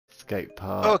Skate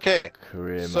park. Okay,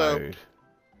 Career so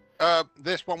mode.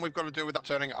 this one we've got to do without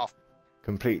turning it off.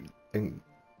 Complete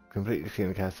the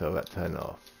scene castle that turn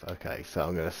off. Okay, so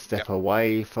I'm gonna step Yep.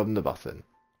 away from the button.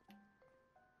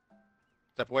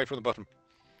 Step away from the button.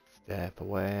 Step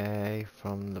away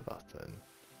from the button.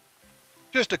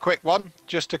 Just a quick one,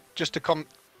 just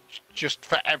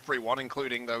for everyone,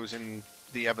 including those in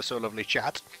the ever so lovely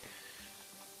chat.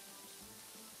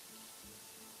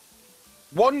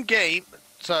 One game,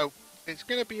 so it's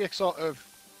going to be a sort of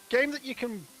game that you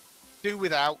can do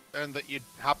without, and that you'd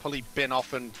happily bin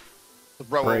off and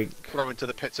throw into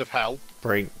the pits of hell.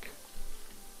 Brink.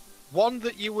 One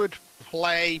that you would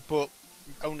play, but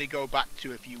only go back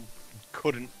to if you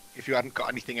hadn't got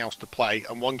anything else to play,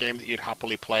 and one game that you'd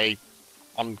happily play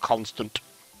on constant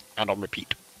and on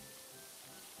repeat.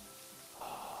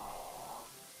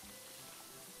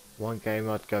 One game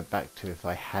I'd go back to if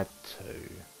I had to.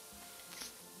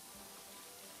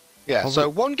 Yeah, so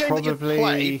one game that you'd probably...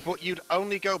 play, but you'd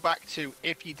only go back to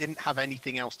if you didn't have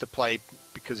anything else to play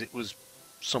because it was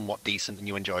somewhat decent and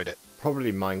you enjoyed it.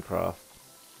 Probably Minecraft.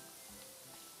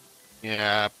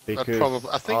 Yeah, because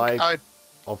I think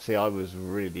obviously I was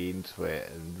really into it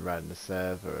and ran the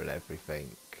server and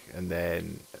everything, and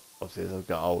then obviously as I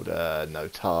got older, no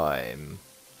time.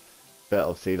 But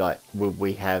obviously, like, when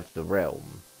we have the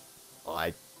realm,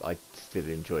 I still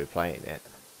enjoy playing it.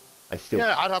 I still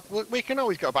we can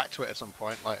always go back to it at some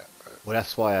point. Like, well,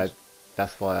 that's why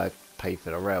I pay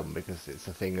for the realm, because it's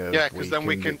a thing of because then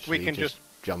we can just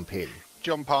jump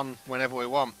on whenever we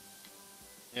want.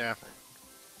 Yeah.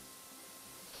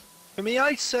 For me,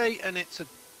 I'd say, and it's a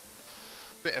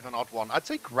bit of an odd one, I'd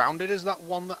say Grounded is that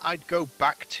one that I'd go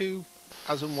back to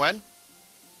as and when.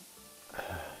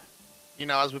 You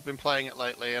know, as we've been playing it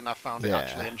lately, and I found it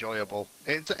actually enjoyable.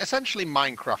 It's essentially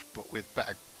Minecraft, but with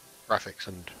better graphics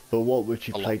and. But what would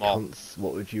you play?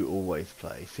 What would you always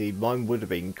play? See, mine would have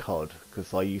been COD,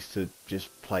 because I used to just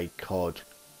play COD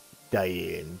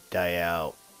day in, day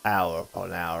out, hour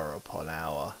upon hour upon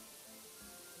hour.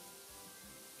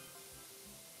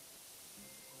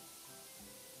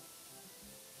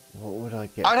 What would I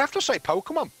get? I'd have to say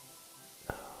Pokemon,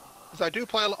 because I do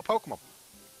play a lot of Pokemon.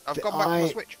 I've gone back to the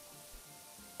Switch.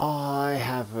 I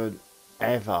haven't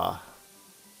ever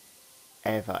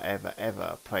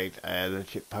played a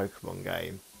legit Pokemon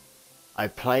game. I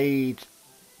played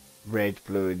Red,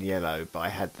 Blue and Yellow, but I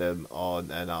had them on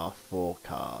an R4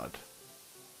 card.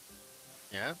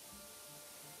 Yeah.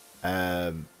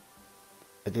 I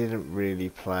didn't really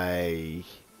play.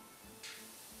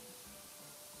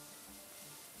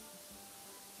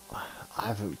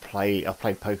 I played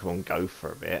Pokemon Go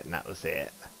for a bit, and that was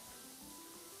it.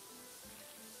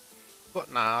 But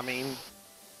nah, I mean,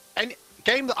 any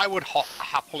game that I would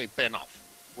happily bin off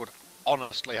would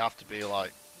honestly have to be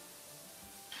like,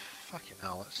 fucking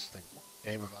hell, let's think, what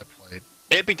game have I played?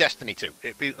 It'd be Destiny 2.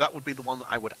 That would be the one that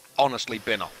I would honestly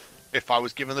bin off if I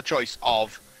was given the choice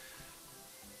of,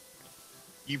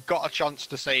 you've got a chance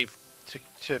to save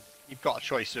you've got a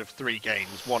choice of 3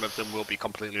 games. One of them will be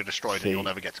completely destroyed and you'll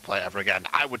never get to play it ever again.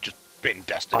 I would just bin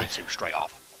Destiny 2 straight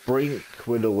off. Brink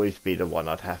will always be the one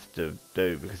I'd have to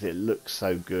do, because it looks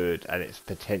so good and its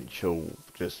potential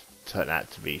just turned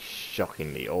out to be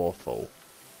shockingly awful.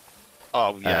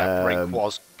 Oh yeah, Brink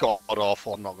was god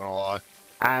awful, I'm not gonna lie.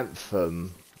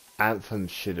 Anthem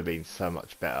should have been so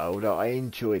much better, although I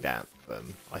enjoyed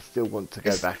Anthem. I still want to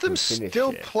go back and finish it. Is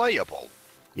still playable?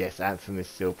 Yes, Anthem is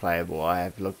still playable. I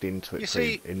have logged into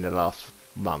it in the last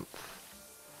month.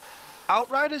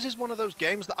 Outriders is one of those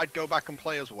games that I'd go back and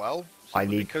play as well.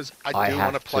 Because I do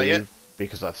want to play it.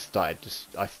 Because I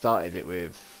started it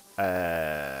with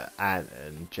Ant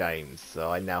and James,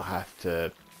 so I now have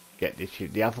to get this.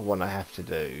 The other one I have to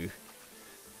do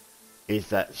is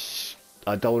that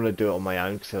I don't want to do it on my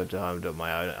own, because I don't want to do it on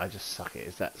my own. I just suck it.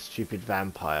 Is that stupid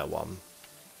vampire one?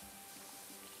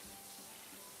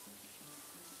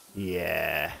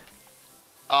 Yeah.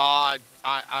 I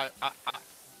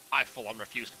full on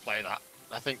refuse to play that.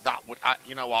 I think that would.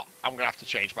 You know what? I'm gonna have to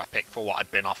change my pick for what I'd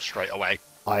been off straight away.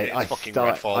 I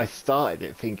started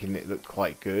it thinking it looked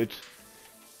quite good,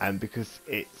 and because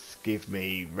it's give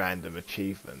me random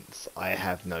achievements, I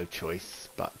have no choice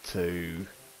but to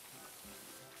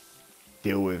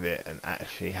deal with it and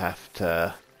actually have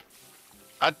to.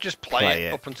 I'd just play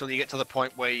it up until you get to the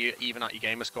point where you even out your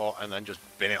gamer score, and then just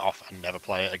bin it off and never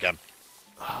play it again.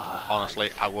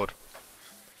 Honestly, I would.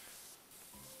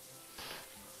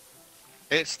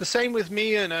 It's the same with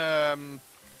me and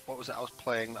what was it I was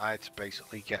playing that I had to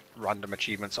basically get random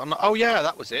achievements on? Oh yeah,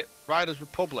 that was it. Riders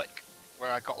Republic,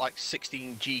 where I got like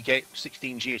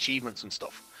 16G achievements and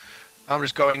stuff. I'm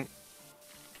just going,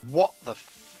 what the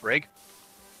frig.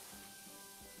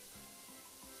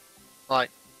 Like,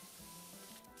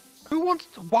 who wants?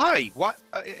 Why? Why?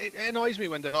 It annoys me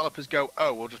when developers go,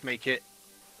 "Oh, we'll just make it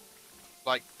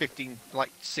like 15,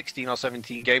 like 16 or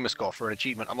 17 gamer score for an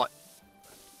achievement." I'm like,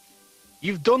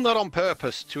 you've done that on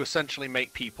purpose to essentially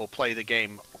make people play the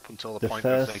game up until the point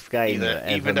of they've either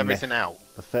evened everything out.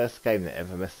 The first game that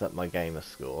ever messed up my gamer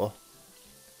score.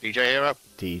 DJ Hero?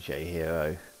 DJ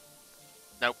Hero.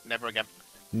 Nope, never again.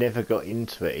 Never got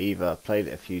into it either. I played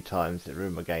it a few times, it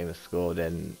ruined my gamer score,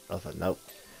 then I was like, nope.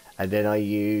 And then I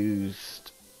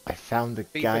found a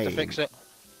FIFA game. to fix it.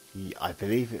 I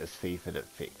believe it was FIFA that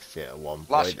fixed it at one point.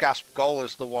 Last gasp goal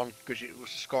is the one, because it was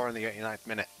a score in the 89th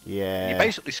minute. Yeah. You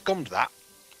basically scummed that.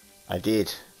 I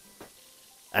did.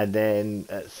 And then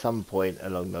at some point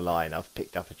along the line, I've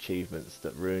picked up achievements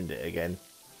that ruined it again.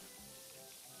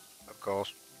 Of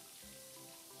course.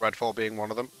 Redfall being one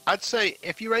of them. I'd say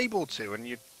if you're able to, and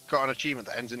you've got an achievement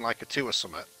that ends in like a 2 or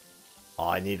something.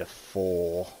 I need a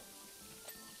 4.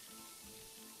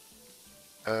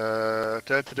 4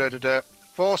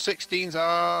 16s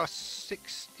are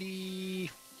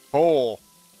 64.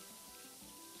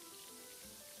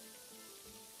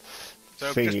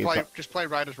 So just play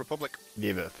Riders Republic.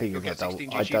 Yeah, but the thing is,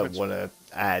 I don't want to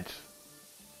add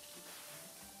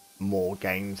more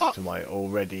games to my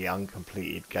already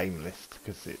uncompleted game list,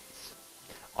 because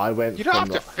I went. You don't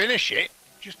have to finish it.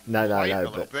 Just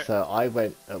no. Bit. So I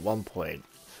went at one point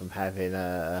from having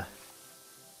like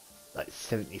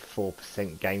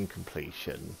 74% game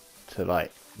completion to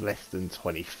like less than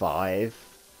 25,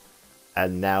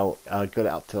 and now I got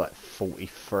it up to like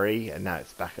 43, and now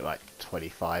it's back at like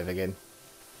 25 again.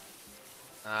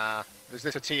 Is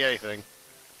this a TA thing?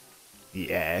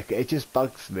 Yeah, it just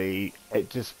bugs me. It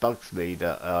just bugs me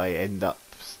that I end up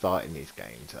starting these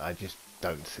games. I just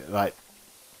don't like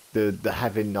the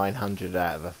having 900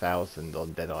 out of 1,000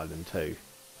 on Dead Island 2.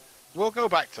 We'll go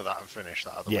back to that and finish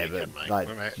that at the weekend, but, mate. Like,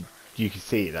 you can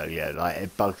see it though. Yeah, like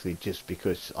it bugs me just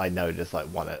because I know there's like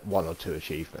one or two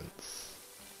achievements.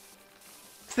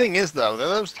 Thing is, though, they're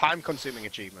those time-consuming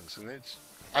achievements, and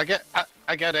I get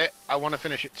it. I want to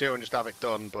finish it too and just have it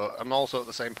done, but I'm also at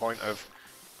the same point of,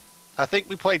 I think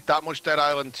we played that much Dead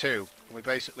Island 2, and we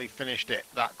basically finished it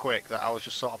that quick that I was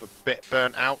just sort of a bit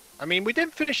burnt out. I mean, we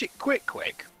didn't finish it quick.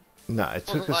 No, it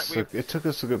took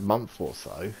us a good month or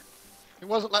so. It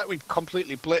wasn't like we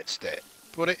completely blitzed it,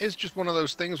 but it is just one of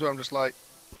those things where I'm just like,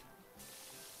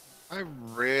 I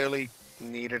really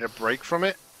needed a break from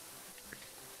it.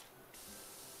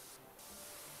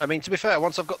 I mean, to be fair,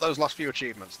 once I've got those last few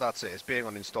achievements, that's it. It's being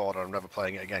uninstalled, and I'm never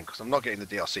playing it again, because I'm not getting the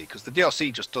DLC, because the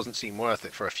DLC just doesn't seem worth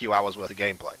it for a few hours worth of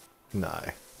gameplay. No.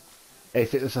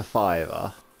 If it was a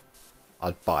 $5,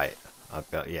 I'd buy it.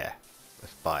 I'd be like, yeah,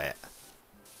 let's buy it.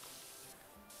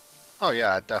 Oh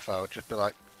yeah, defo. I'd just be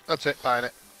like, that's it, buying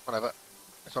it, whatever.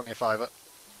 It's only a $5.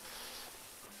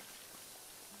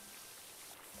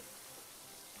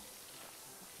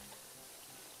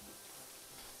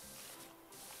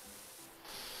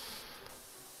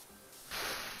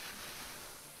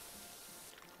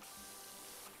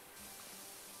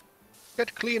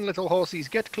 Get clean, little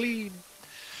horsies, get clean.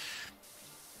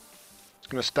 Just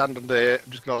gonna stand under here.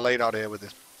 I'm just gonna lay down here with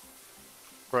this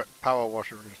power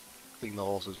washer and just clean the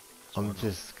horses. I'm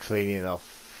just cleaning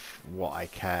off what I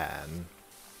can.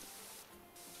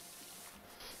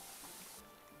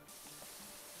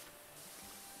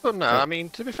 But no, I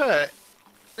mean, to be fair,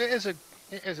 it is a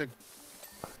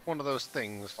one of those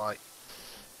things like.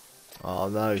 Oh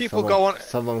no! People go on.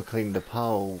 Someone cleaned the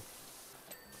pole.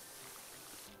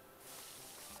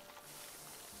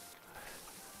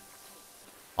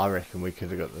 I reckon we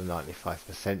could have got the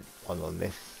 95% one on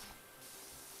this.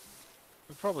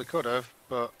 We probably could have,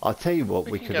 but I'll tell you what,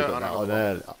 we could have got that on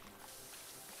earlier.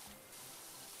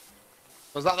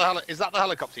 Was that is that the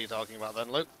helicopter you're talking about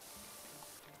then, Luke?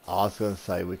 I was going to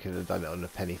say we could have done it on the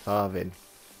penny farthing.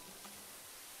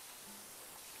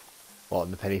 What,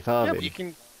 on the penny farthing? Yeah, but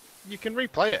you can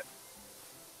replay it.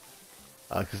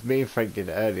 Because me and Frank did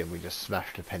it earlier and we just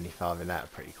smashed the penny farthing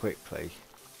out pretty quickly.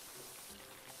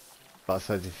 But I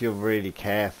suppose if you're really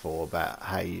careful about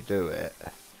how you do it...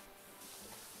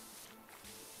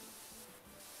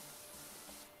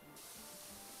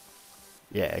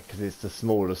 Yeah, because it's the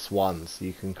smallest one, so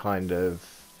you can kind of...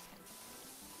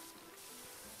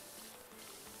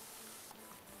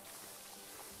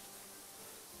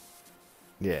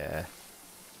 Yeah.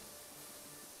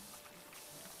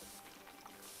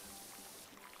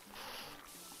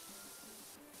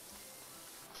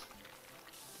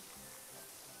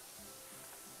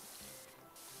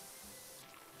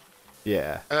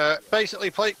 Yeah. Basically,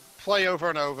 play play over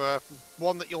and over.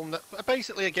 One that you'll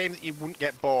basically a game that you wouldn't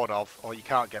get bored of, or you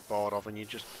can't get bored of, and you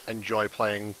just enjoy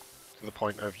playing to the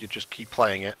point of you just keep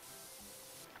playing it.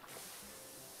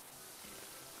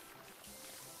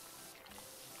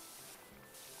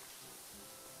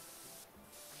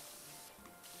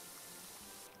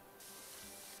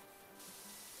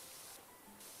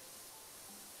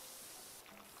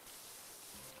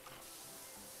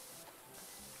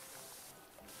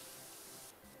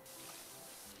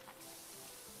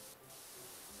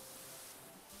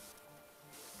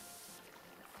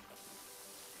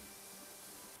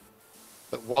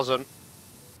 That wasn't.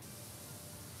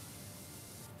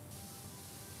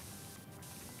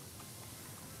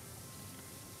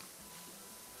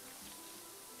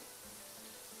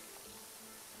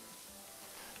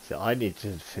 So I need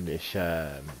to finish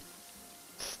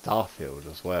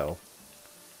Starfield as well.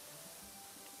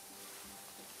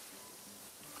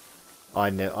 I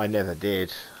never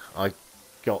did. I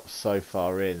got so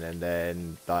far in and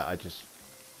then like, I just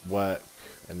work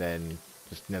and then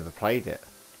just never played it.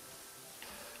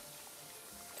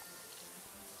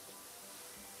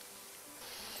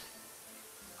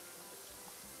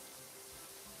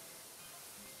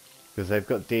 Because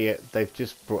they've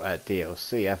just brought out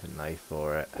DLC, haven't they,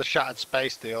 for it? The Shattered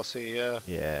Space DLC, yeah.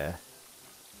 Yeah.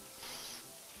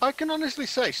 I can honestly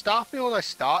say, Starfield I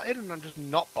started and I'm just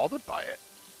not bothered by it.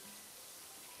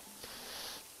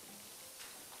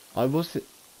 I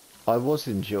was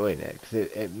enjoying it because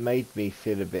it made me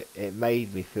feel it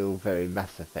made me feel very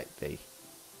Mass Effect-y.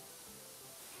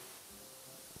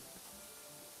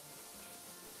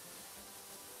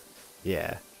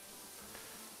 Yeah.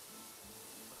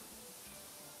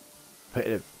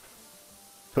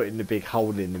 Putting the big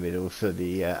hole in the middle so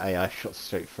the AI shot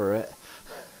straight through it.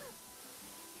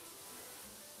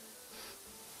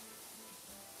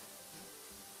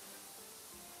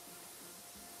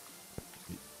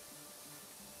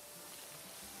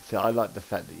 So I like the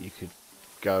fact that you could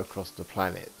go across the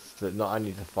planets, that not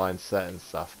only to find certain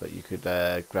stuff, but you could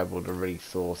grab all the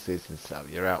resources and set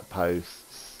up your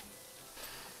outposts.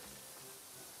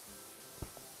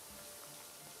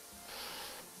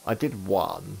 I did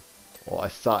one, or I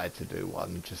started to do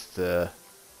one, just to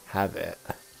have it.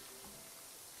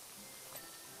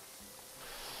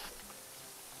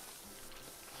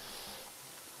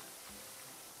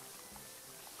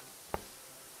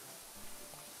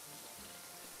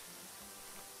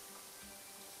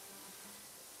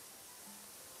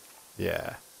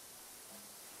 Yeah.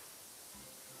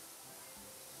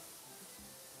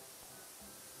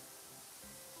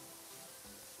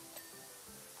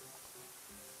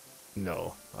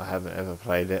 No, I haven't ever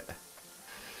played it.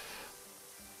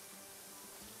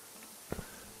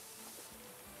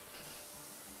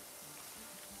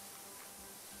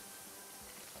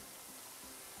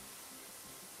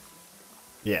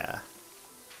 Yeah.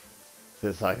 So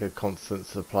it's like a constant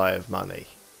supply of money.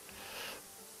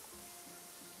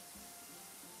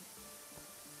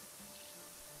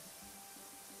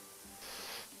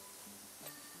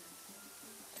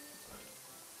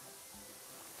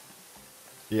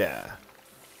 Yeah.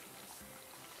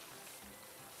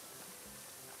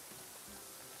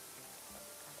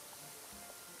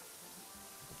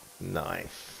 Nice.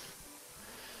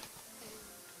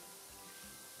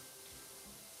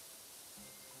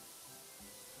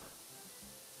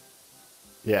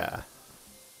 Yeah.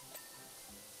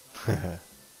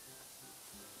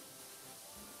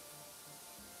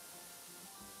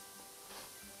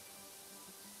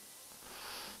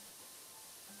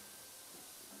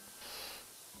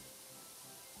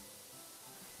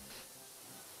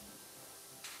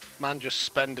 Man just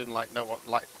spending like no what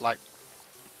like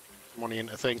money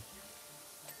into thing.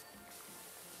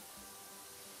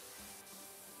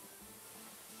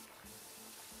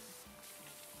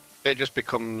 It just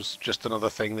becomes just another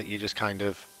thing that you just kind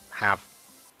of have,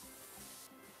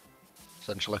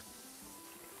 essentially.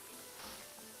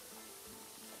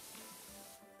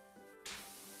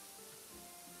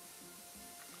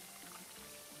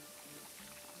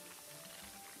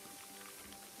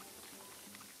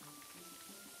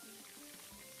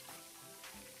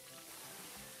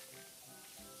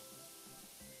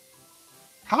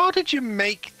 How did you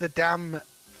make the damn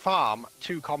farm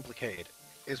too complicated,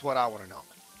 is what I want to know.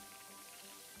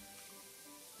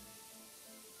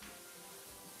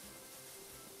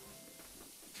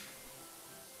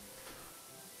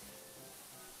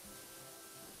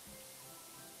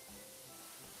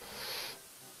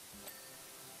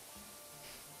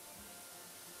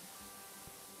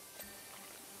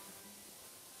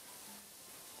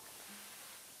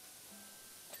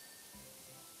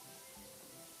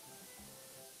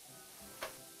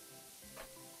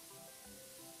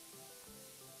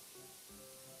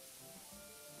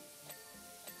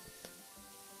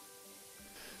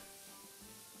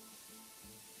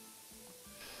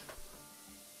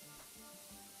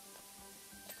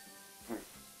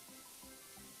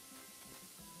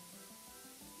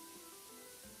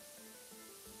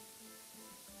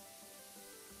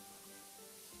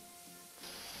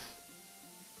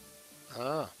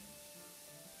 Ah.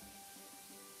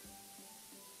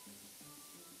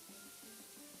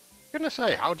 I'm gonna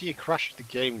say, how do you crash the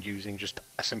game using just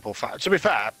a simple fact? To be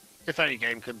fair, if any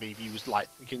game can be used like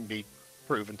can be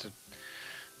proven to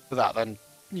for that, then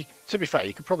to be fair,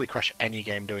 you could probably crash any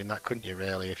game doing that, couldn't you?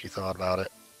 Really, if you thought about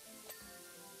it.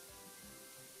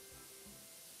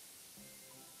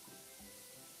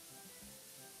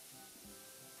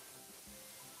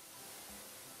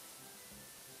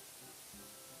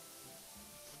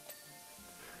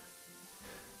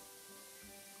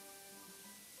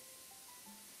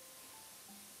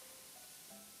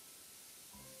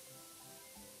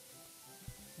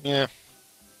 Yeah.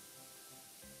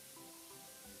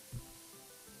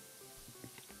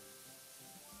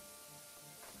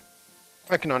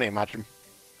 I can only imagine.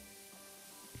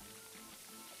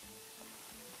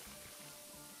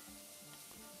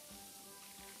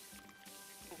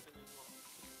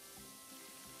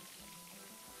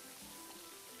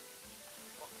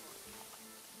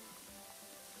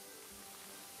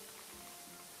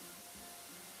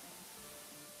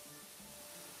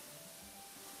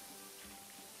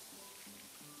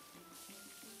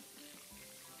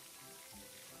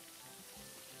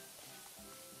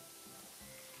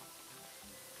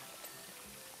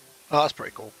 Oh, that's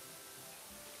pretty cool.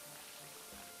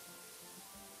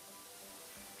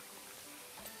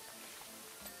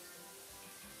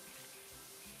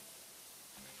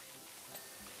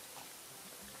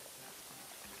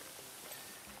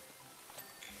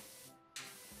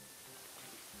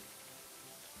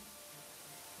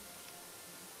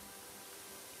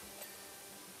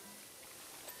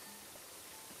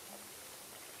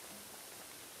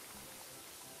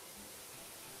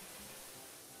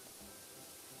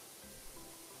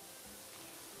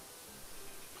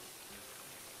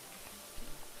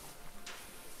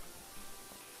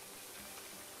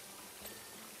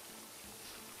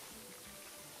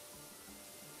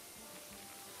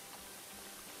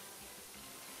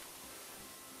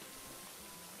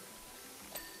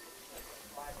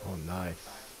 Oh, nice.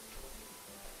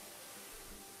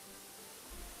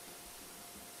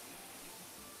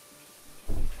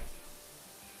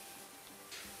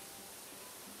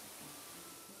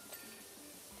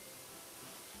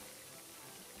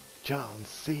 John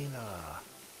Cena.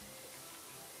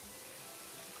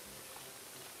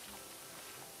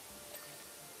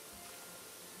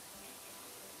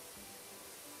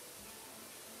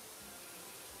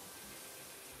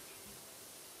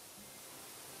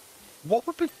 What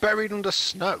would be buried under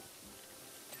snow?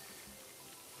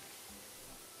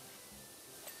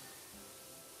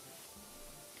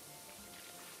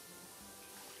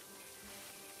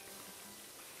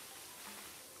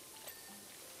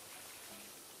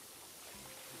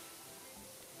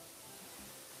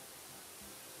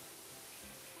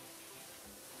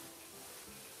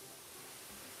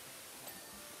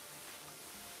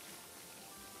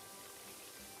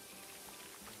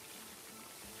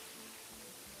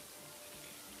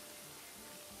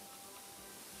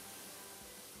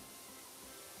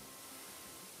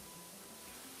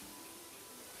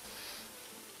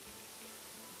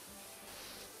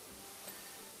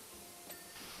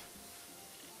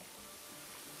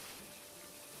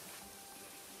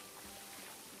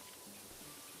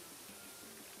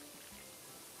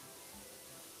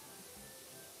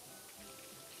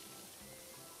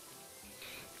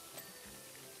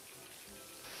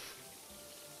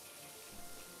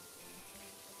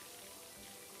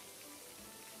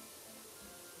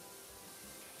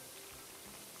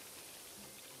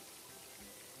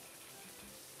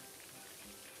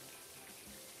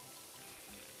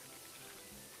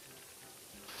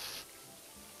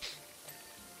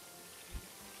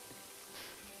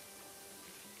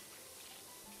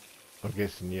 I'm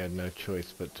guessing you had no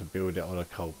choice but to build it on a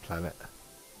cold planet.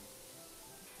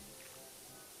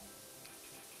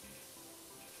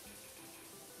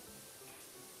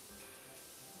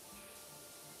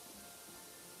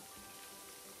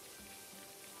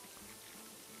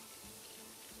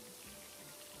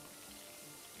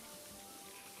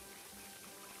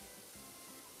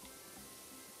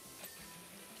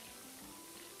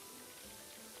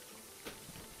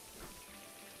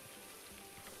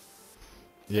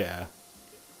 Yeah.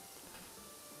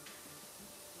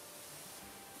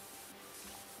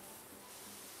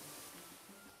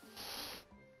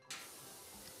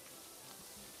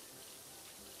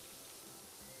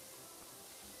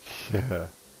 Yeah.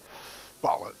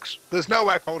 Bollocks. There's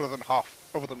nowhere colder than Hoth,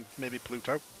 other than maybe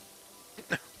Pluto.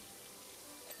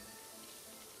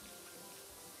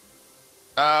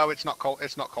 Oh, it's not cold.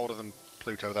 It's not colder than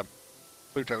Pluto then.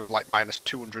 Pluto like minus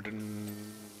 230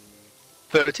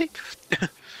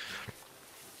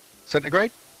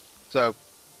 centigrade. So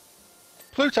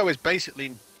Pluto is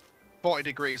basically 40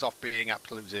 degrees off being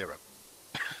absolute zero.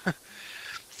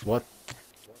 What?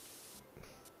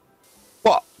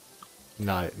 What?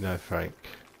 No, no, Frank.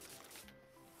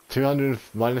 200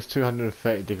 minus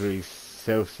 230 degrees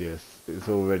Celsius is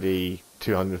already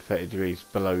 230 degrees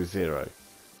below zero.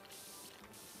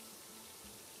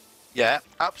 Yeah,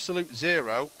 absolute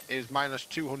zero is minus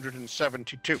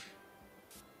 272.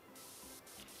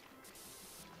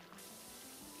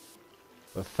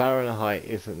 But Fahrenheit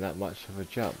isn't that much of a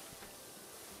jump.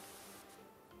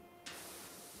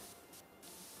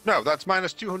 No, that's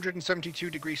minus 272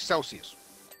 degrees Celsius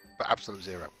for absolute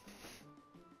zero.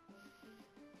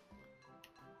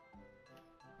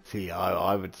 See,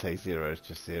 I would say zero is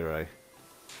just zero.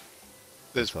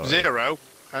 There's Sorry. zero,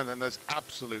 and then there's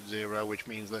absolute zero, which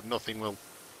means that nothing will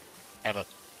ever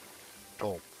at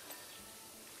all.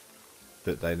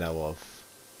 That they know of.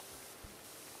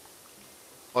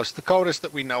 Well, it's the coldest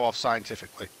that we know of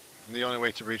scientifically. And the only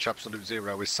way to reach absolute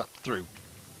zero is sat through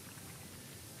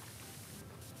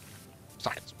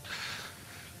science.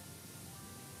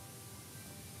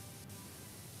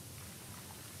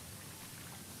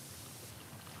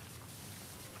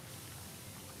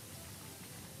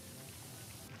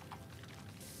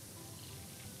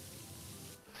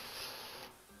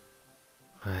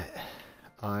 Right.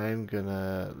 I'm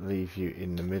gonna leave you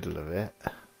in the middle of it.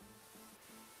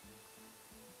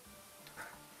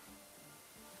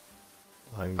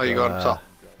 Oh, you go on top?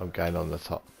 I'm going on the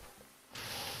top.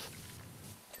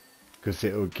 Because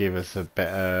it will give us a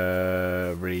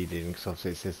better reading, because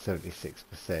obviously it says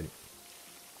 76%.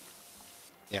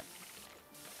 Yeah.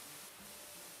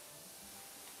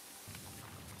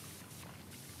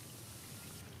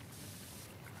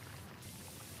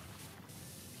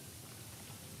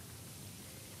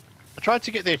 I tried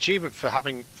to get the achievement for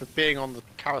being on the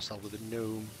carousel with a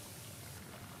gnome.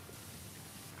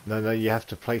 No, you have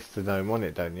to place the gnome on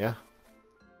it, don't you? I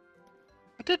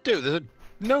did do. There's a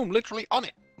gnome literally on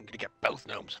it. I'm gonna get both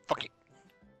gnomes. Fuck it.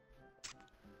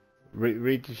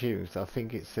 Read the achievements. I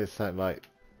think it says something like,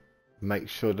 make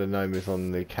sure the gnome is on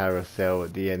the carousel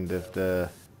at the end of the...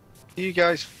 You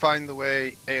guys find the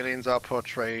way aliens are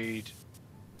portrayed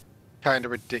kind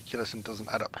of ridiculous and doesn't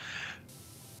add up.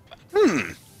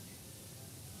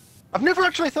 I've never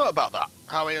actually thought about that.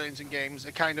 How aliens in games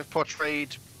are kind of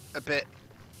portrayed a bit.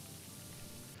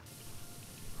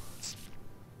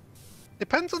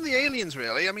 Depends on the aliens,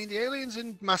 really. I mean, the aliens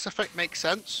in Mass Effect make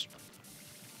sense.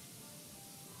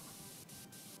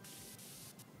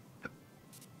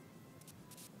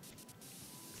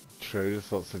 True,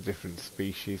 there's lots of different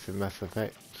species in Mass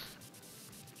Effect.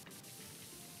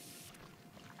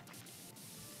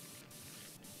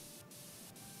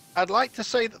 I'd like to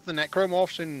say that the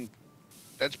necromorphs in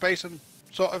Dead Space are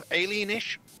sort of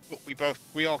alien-ish, but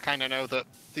we all kind of know that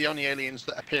the only aliens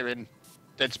that appear in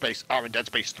Dead Space are in Dead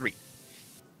Space 3.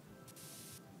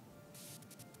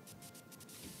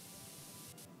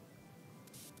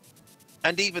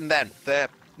 And even then, they're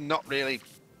not really...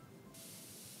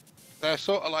 They're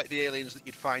sort of like the aliens that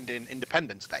you'd find in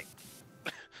Independence Day.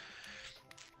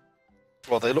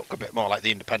 Well, they look a bit more like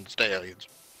the Independence Day aliens.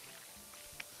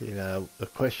 You know, the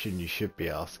question you should be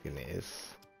asking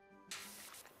is,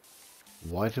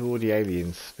 why do all the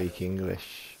aliens speak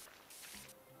English?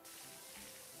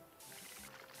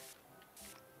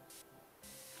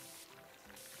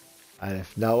 And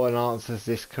if no one answers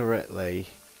this correctly,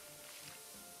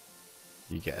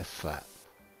 you get a slap.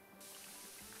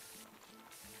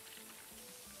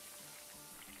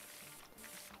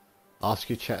 Ask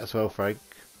your chat as well, Frank.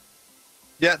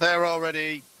 Yeah, they're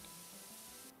already...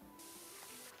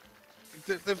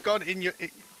 They've gone in your...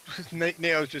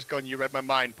 Neo's just gone, you read my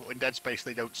mind, but in Dead Space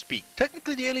they don't speak.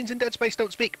 Technically the aliens in Dead Space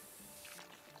don't speak.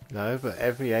 No, but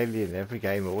every alien, every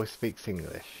game always speaks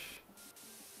English.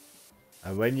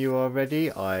 And when you are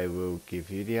ready, I will give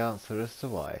you the answer as to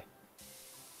why.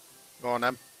 Go on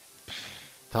then.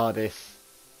 TARDIS.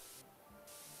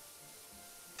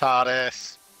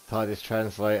 TARDIS. TARDIS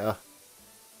translator.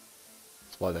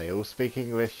 That's why they all speak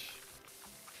English.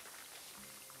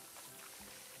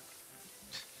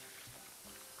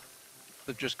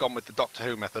 They've just gone with the Doctor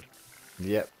Who method.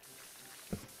 Yep.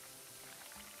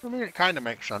 I mean, it kind of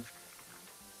makes sense.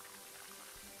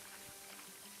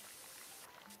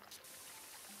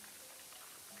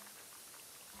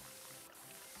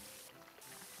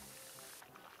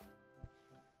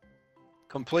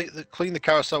 Clean the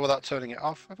carousel without turning it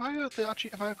off. Have I got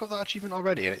that achievement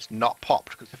already and it's not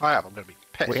popped? Because if I have, I'm going to be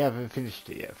pissed. We haven't finished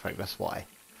it yet, Frank, that's why.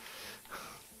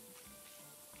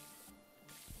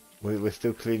 We're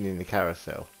still cleaning the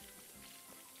carousel.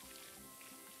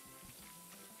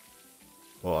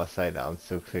 Well, I say that I'm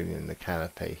still cleaning the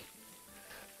canopy.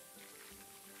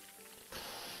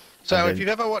 So, if you've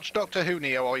ever watched Doctor Who,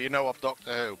 Neo, or you know of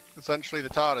Doctor Who, essentially the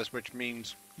TARDIS,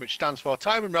 which stands for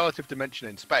Time and Relative Dimension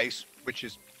in Space, which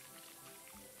is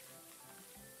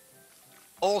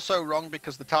also wrong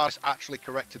because the TARDIS actually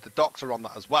corrected the Doctor on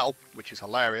that as well, which is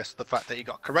hilarious. The fact that he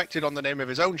got corrected on the name of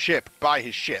his own ship by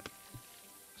his ship.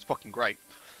 It's fucking great.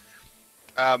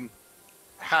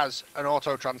 Has an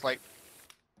auto-translate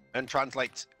and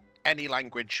translates any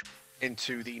language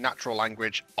into the natural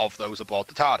language of those aboard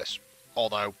the TARDIS.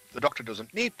 Although the Doctor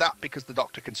doesn't need that because the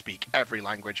Doctor can speak every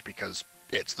language because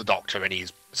it's the Doctor and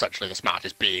he's essentially the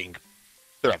smartest being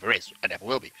there ever is and ever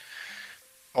will be.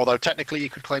 Although technically you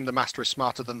could claim the Master is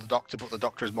smarter than the Doctor, but the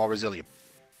Doctor is more resilient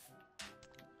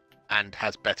and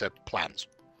has better plans.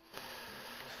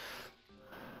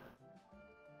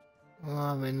 Well,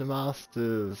 I mean, the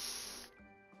Master's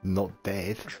not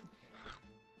dead.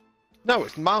 No,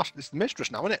 it's the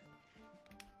Mistress now, isn't it?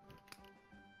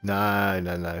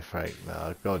 No, Frank.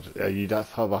 No, God, are you that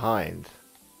far behind?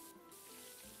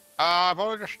 I've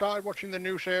only just started watching the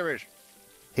new series.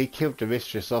 He killed the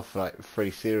Mistress off like 4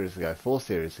 series ago.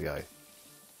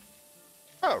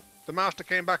 Oh, the Master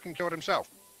came back and killed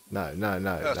himself. No.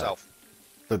 Herself.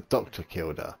 The Doctor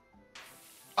killed her.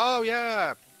 Oh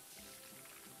yeah.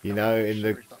 You know, in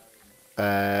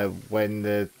the when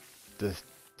the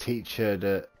teacher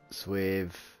that's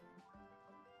with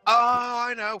Oh,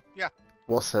 I know. Yeah.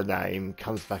 what's her name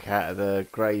comes back out of the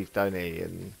grave, don't he?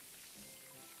 And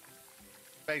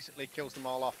Basically kills them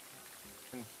all off.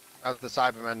 And as the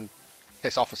Cybermen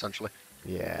piss off, essentially.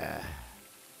 yeah.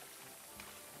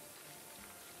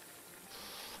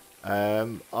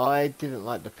 I didn't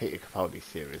like the Peter Capaldi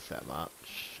series that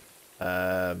much.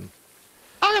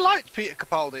 I liked Peter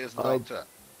Capaldi as the Doctor.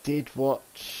 Did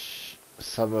watch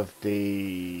some of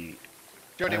the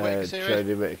Jodie Whittaker series?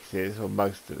 Jodie Whittaker series, or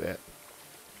most of it.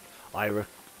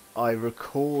 I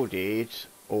recorded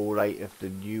all 8 of the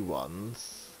new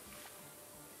ones.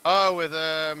 Oh, with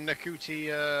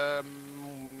Nakuti, I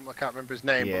can't remember his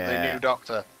name, but the new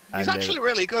Doctor. He's actually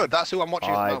really good. That's who I'm watching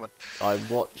at the moment. I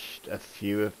watched a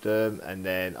few of them, and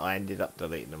then I ended up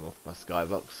deleting them off my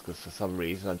Skybox because for some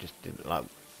reason I just didn't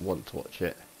want to watch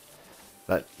it.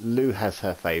 But Lou has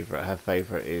her favourite. Her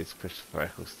favourite is Christopher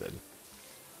Eccleston.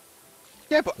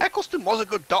 Yeah, but Eccleston was a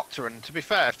good Doctor, and to be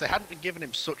fair, if they hadn't been giving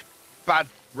him such bad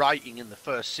writing in the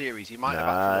first series, he might have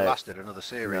actually lasted another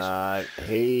series. No,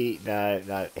 he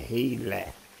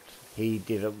left. He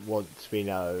didn't want to be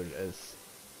known as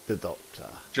the Doctor.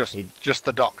 Just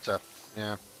the Doctor.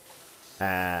 Yeah.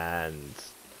 And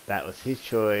that was his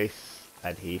choice,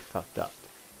 and he fucked up.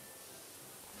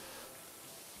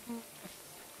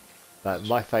 But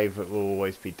my favourite will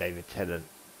always be David Tennant.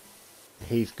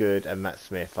 He's good, and Matt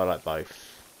Smith. I like both.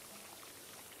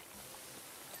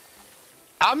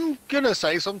 I'm gonna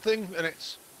say something, and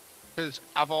it's because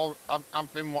I've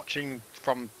been watching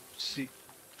from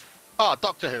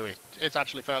Doctor Who. It's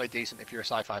actually fairly decent if you're a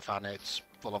sci-fi fan. It's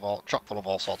chock full of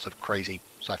all sorts of crazy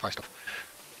sci-fi stuff.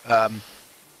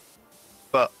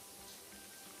 But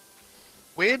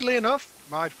weirdly enough,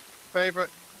 my favourite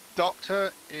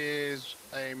Doctor is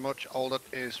much older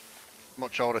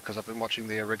because I've been watching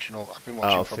the original. I've been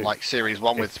watching from like series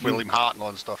 1 with William Hartnell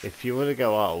and stuff. If you want to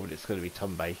go old, it's going to be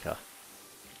Tom Baker.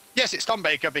 Yes, it's Tom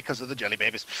Baker because of the Jelly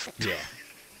Babies. Yeah,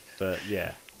 but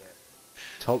yeah.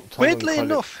 Tom Weirdly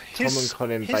and enough, Tom and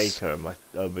Colin Baker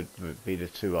would be the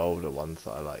 2 older ones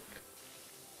that I like.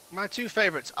 My 2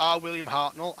 favourites are William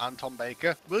Hartnell and Tom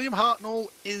Baker. William Hartnell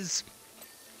is,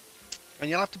 and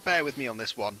you'll have to bear with me on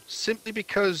this one, simply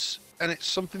because, and it's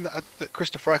something that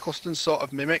Christopher Eccleston sort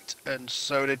of mimicked, and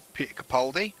so did Peter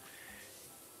Capaldi.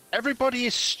 Everybody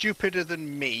is stupider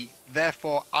than me,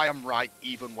 therefore I am right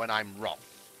even when I'm wrong.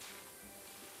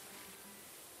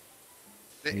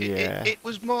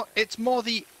 It's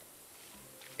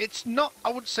not,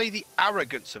 I would say, the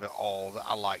arrogance of it all that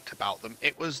I liked about them.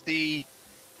 It was the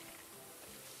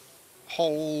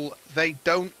whole, they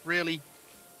don't really,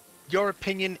 your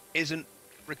opinion isn't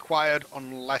required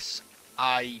unless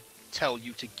I tell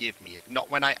you to give me it.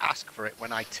 Not when I ask for it,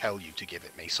 when I tell you to give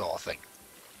it me, sort of thing.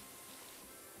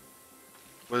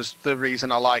 Was the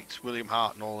reason I liked William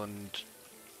Hartnell and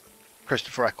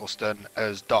Christopher Eccleston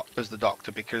as the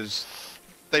Doctor, because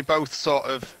they both sort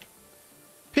of...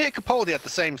 Peter Capaldi had the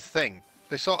same thing.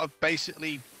 They sort of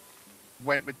basically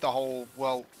went with the whole,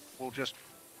 well,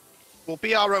 we'll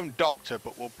be our own Doctor,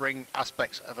 but we'll bring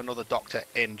aspects of another Doctor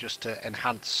in just to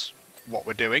enhance what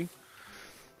we're doing.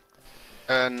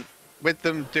 And with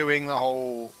them doing the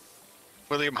whole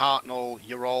William Hartnell,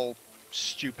 you're all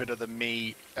stupider than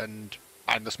me, and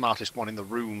I'm the smartest one in the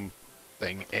room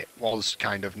thing, it was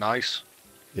kind of nice.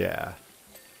 Yeah.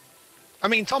 I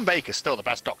mean, Tom Baker's still the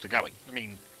best Doctor going. I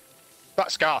mean,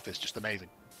 that scarf is just amazing.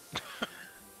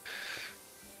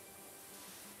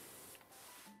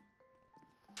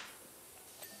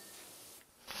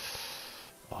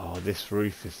 Oh, this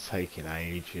roof is taking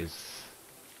ages.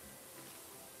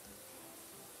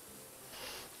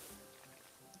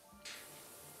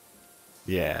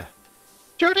 Yeah.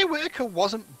 Jodie Whittaker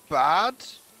wasn't bad.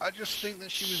 I just think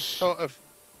that she was sort of...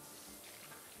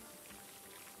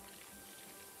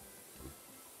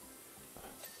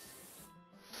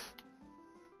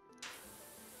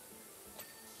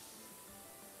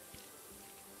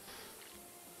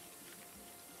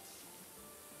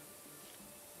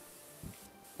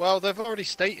 Well, they've already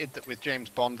stated that with James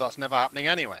Bond, that's never happening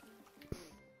anyway.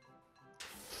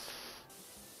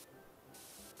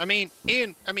 I mean,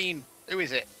 who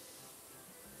is it?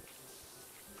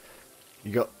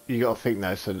 You got to think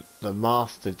though. So the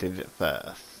Master did it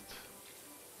first.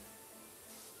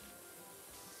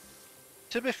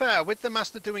 To be fair, with the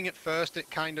Master doing it first,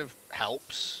 it kind of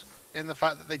helps in the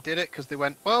fact that they did it because they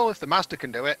went, well, if the Master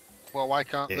can do it, well, why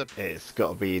can't the It's got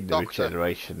to be in the Doctor?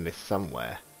 regeneration list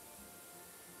somewhere.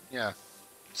 Yeah.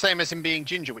 Same as him being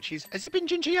ginger, which he's... Has he been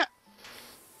ginger yet?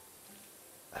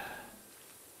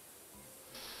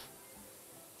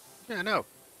 Yeah, no.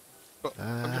 But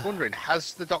I'm just wondering,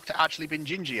 has the Doctor actually been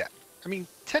ginger yet? I mean,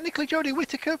 technically Jodie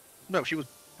Whittaker... No, she was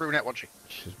brunette, wasn't she?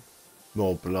 She's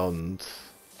more blonde.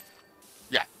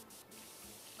 Yeah.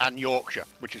 And Yorkshire,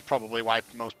 which is probably why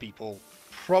most people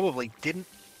probably didn't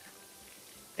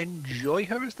enjoy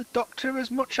her as the Doctor as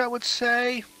much, I would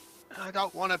say. I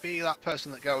don't want to be that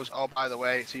person that goes, oh, by the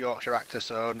way, it's a Yorkshire actor,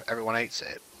 so everyone hates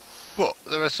it. But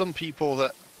there are some people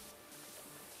that,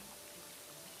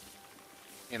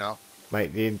 you know...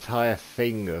 Mate, the entire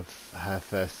thing of her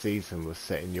first season was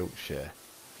set in Yorkshire.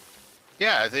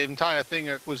 Yeah, the entire thing,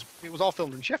 it was all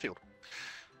filmed in Sheffield.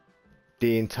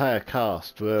 The entire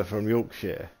cast were from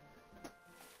Yorkshire.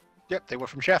 Yep, they were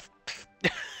from Sheff.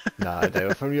 No, they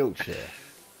were from Yorkshire.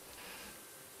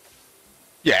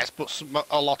 Yes, but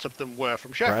a lot of them were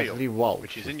from Sheffield, Bradley Walsh,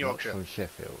 which is in not Yorkshire. from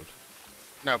Sheffield.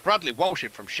 No, Bradley Walsh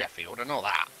is from Sheffield, I know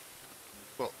that.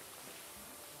 But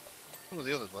some of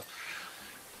the others were.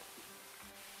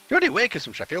 Jodie Whittaker's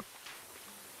from Sheffield.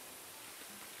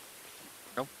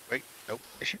 No, wait, no,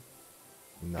 is she?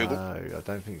 No, Google. I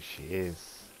don't think she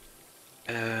is.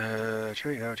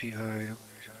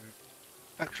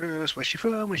 Actress, where's she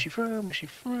from? Where's she from? Where's she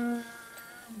from?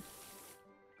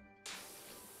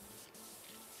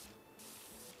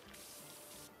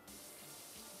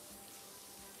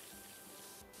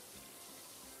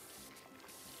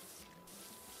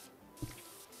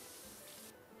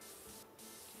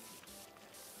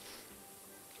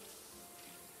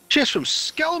 She's from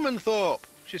Skelmanthorpe.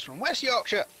 She's from West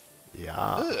Yorkshire. Yeah.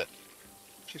 Ugh.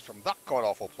 She's from that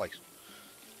god-awful place.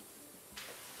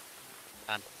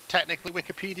 And technically,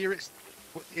 Wikipedia,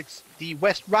 it's the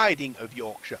West Riding of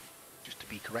Yorkshire, just to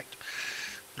be correct.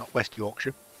 Not West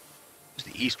Yorkshire. It's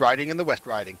the East Riding and the West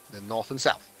Riding, the North and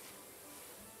South.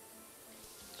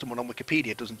 Someone on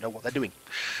Wikipedia doesn't know what they're doing.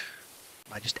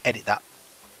 I just edit that.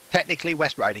 Technically,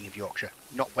 West Riding of Yorkshire,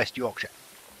 not West Yorkshire.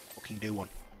 Fucking do one.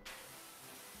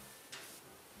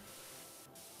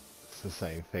 It's the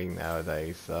same thing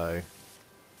nowadays, so...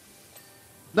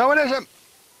 No, it isn't!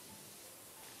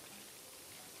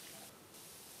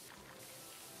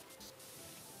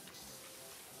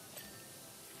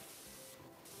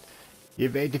 Yeah,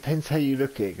 but it depends how you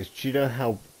look at it, because do you know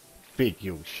how big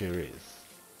Yorkshire is?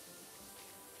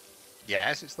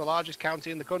 Yes, it's the largest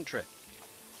county in the country.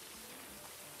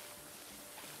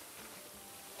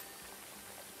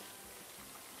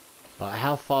 Like,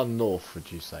 how far north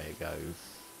would you say it goes?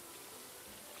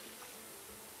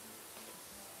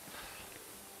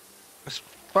 As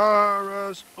far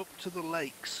as up to the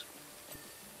lakes.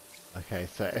 Okay,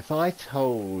 so if I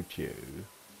told you,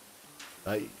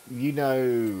 like, you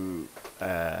know,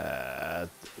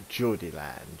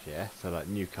 Geordieland, yeah? So, like,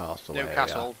 Newcastle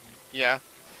Newcastle, area. yeah.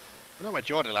 I know where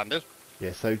Geordieland is.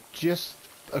 Yeah, so just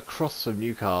across from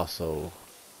Newcastle,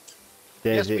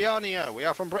 Yes, there's, we are near. We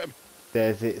are from Britain.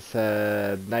 there's its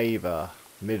neighbour,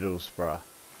 Middlesbrough,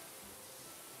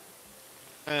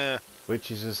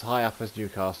 which is as high up as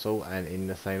Newcastle and in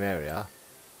the same area,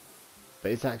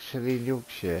 but it's actually in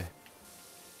Yorkshire.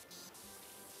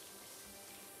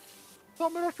 I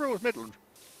thought Middlesbrough was Midland.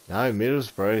 No,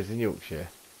 Middlesbrough is in Yorkshire.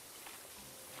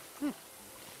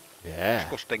 Yeah,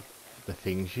 Disgusting. the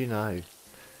things you know.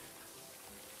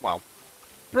 Well,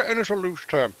 Britain is a loose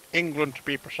term. England, to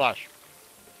be precise.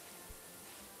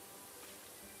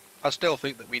 I still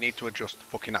think that we need to adjust the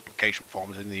fucking application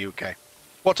forms in the UK.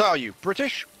 What are you?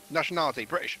 British? Nationality?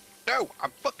 British. No,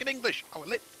 I'm fucking English.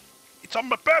 It's on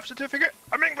my birth certificate.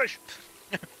 I'm English.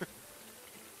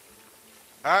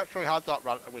 I actually had that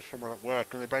rant with someone at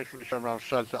work, and they basically turned around and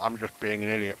said that I'm just being an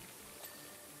idiot.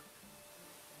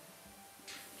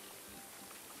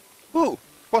 Ooh,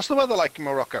 what's the weather like in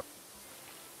Morocco?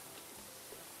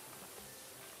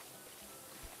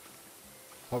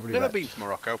 Probably Never about, been to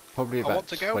Morocco. probably I about want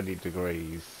to go. 20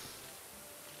 degrees.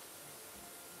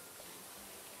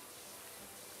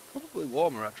 Probably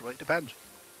warmer, actually. It depends.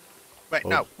 Wait,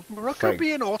 Well, no. Would Morocco Frank-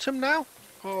 be in autumn now?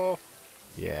 Or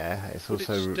Yeah, it's But it's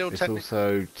also still it's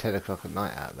also 10 o'clock at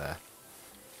night out there.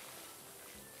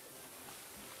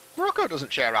 Morocco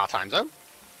doesn't share our time zone.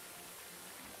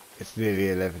 It's nearly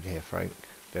 11 here, Frank.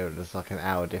 There's like an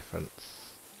hour difference.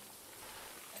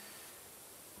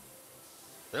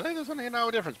 Really? There's only an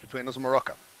hour difference between us and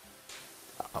Morocco.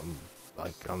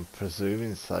 I'm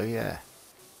presuming so, yeah.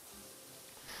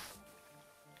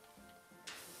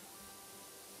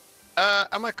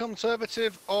 Am I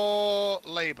Conservative or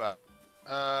Labour?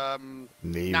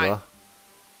 Neither.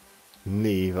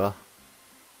 Neither.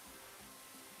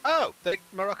 Oh,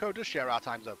 Morocco does share our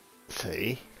time zone.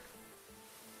 See?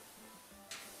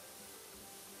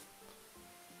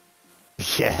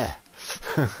 Yeah.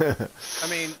 I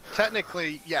mean,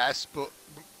 technically, yes, but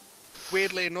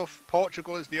weirdly enough,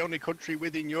 Portugal is the only country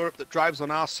within Europe that drives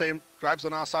on our side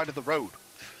of the road.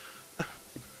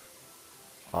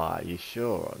 Are you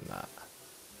sure on that?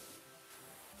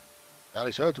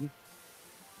 Fairly certain.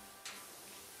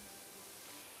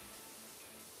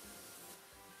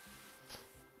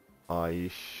 Are you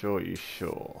sure you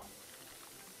sure?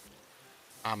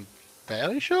 I'm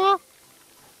fairly sure.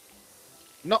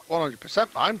 Not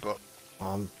 100% mine, but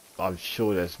I'm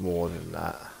sure there's more than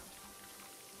that.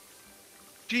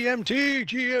 GMT,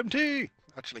 GMT.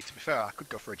 Actually, to be fair, I could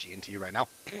go for a GMT right now.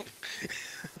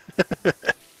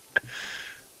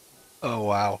 Oh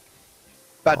wow.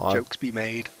 Bad jokes be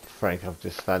made. Frank, I've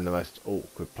just found the most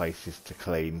awkward places to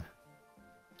clean.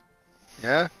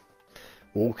 Yeah?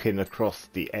 Walking across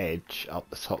the edge up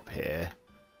the top here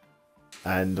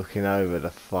and looking over to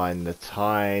find the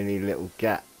tiny little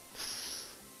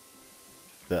gaps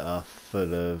that are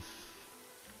full of...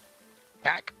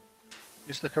 Cack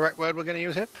is the correct word we're going to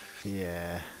use here.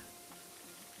 Yeah.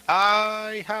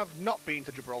 I have not been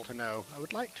to Gibraltar, no. I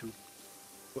would like to.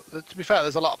 But to be fair,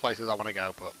 there's a lot of places I want to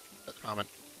go, but at the moment,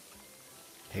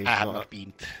 I have not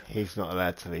been. He's not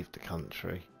allowed to leave the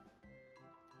country.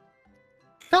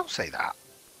 Don't say that.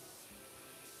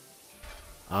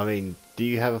 I mean, do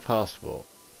you have a passport?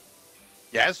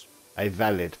 Yes. A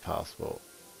valid passport?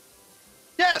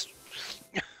 Yes.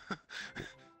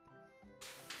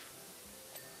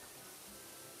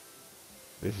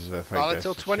 This is where Frank Valid goes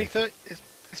till to 2030.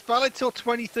 It's valid till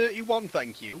 2031.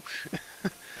 Thank you.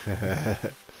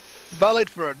 Valid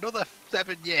for another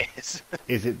 7 years.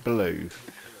 Is it blue?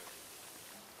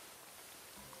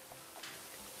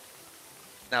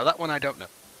 Now that one I don't know.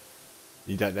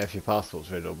 You don't know if your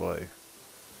passport's red or blue?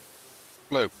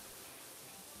 Blue.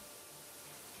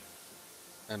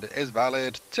 And it is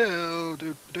valid till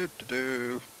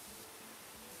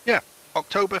yeah,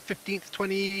 October 15th,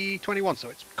 2021. So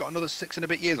it's got another 6 and a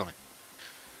bit years on it.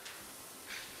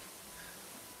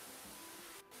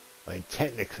 I mean,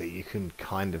 technically, you can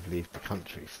kind of leave the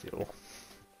country still.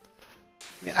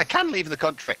 Yeah, I can leave the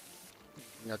country.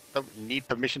 I don't need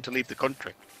permission to leave the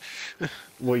country.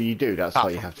 Well, you do. That's why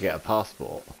you have to get a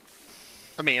passport.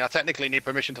 I mean, I technically need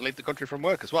permission to leave the country from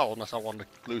work as well, unless I want to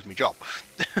lose my job.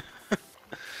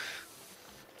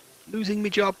 Losing my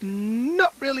job,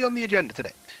 not really on the agenda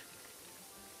today.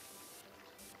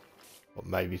 Or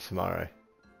maybe tomorrow.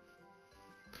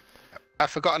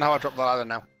 I've forgotten how I dropped the ladder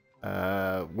now.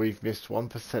 We've missed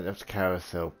 1% of the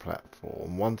carousel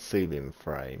platform, one ceiling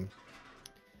frame,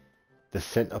 the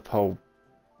centre pole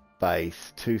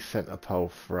base, 2 centre pole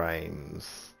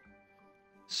frames.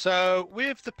 So,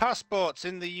 with the passports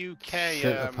in the UK,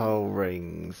 Centre pole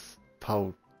rings,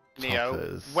 pole Neo,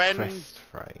 toppers, when crest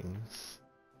frames.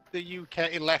 the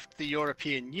UK left the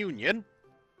European Union,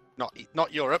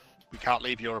 not Europe. We can't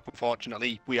leave Europe,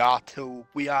 unfortunately. We are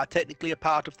technically a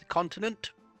part of the continent,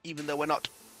 even though we're not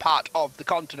part of the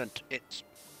continent. It's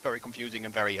very confusing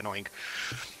and very annoying.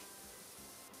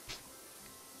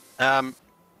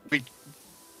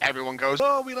 Everyone goes,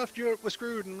 "Oh, we left Europe, we're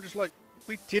screwed," and I'm just like,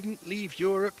 we didn't leave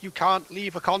Europe. You can't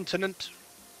leave a continent.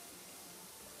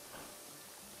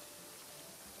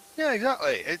 Yeah,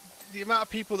 exactly. The amount of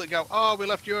people that go, "Oh, we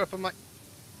left Europe," I'm like,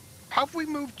 have we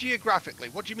moved geographically?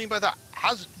 What do you mean by that?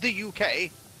 Has the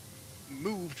UK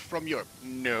moved from Europe?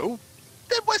 No.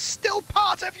 Then we're still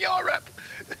part of Europe.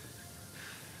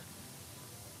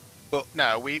 But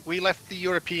no, we left the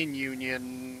European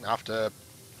Union after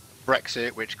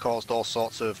Brexit, which caused all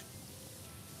sorts of.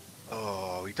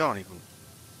 Oh, we don't even.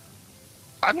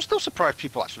 I'm still surprised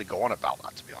people actually go on about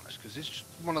that, to be honest, because it's just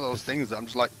one of those things that I'm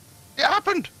just like, it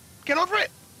happened. Get over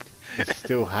it. It's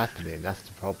still happening. That's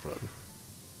the problem.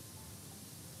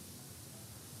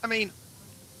 I mean,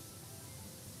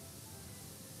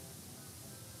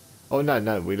 Oh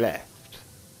no, we left.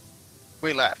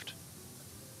 we left.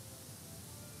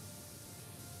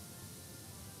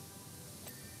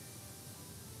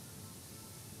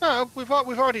 No, we've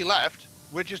already left.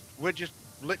 We're just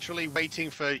literally waiting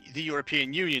for the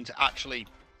European Union to actually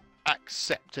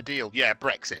accept a deal. Yeah,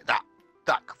 Brexit. That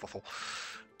kerfuffle.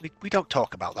 We don't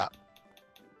talk about that.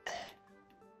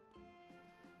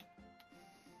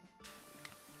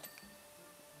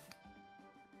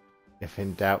 If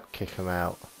in doubt, kick them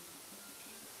out.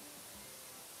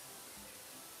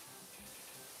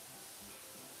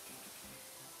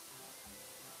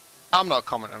 I'm not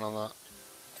commenting on that.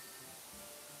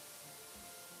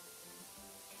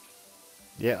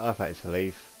 Yeah, I've had to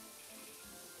leave.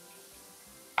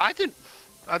 I didn't.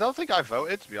 I don't think I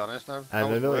voted, to be honest. I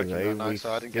And was working annoyingly, that night,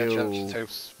 so I didn't get a chance to.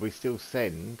 we still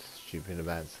send stupid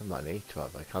amounts of money to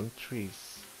other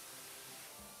countries.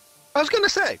 I was going to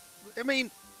say, I mean,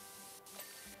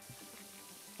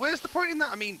 where's the point in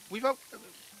that? I mean, we've.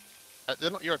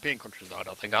 They're not European countries, though, I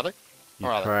don't think, are they?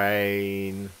 Or are they?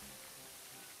 Ukraine.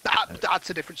 That's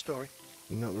a different story.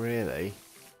 Not really.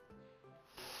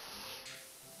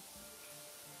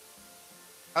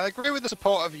 I agree with the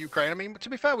support of Ukraine. I mean, to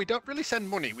be fair, we don't really send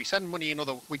money. We send money in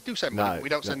other. We do send money. No, We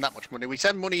don't send that much money. We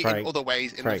send money in other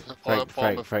ways. In Frank, the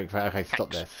form of Frank. Okay,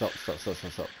 stop there.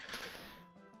 Stop.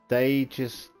 They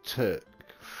just took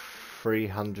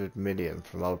 300 million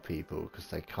from old people because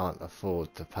they can't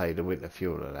afford to pay the winter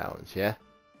fuel allowance. Yeah,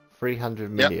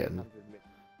 300 million. Yep.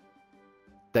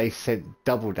 They sent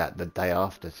double that the day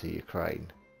after to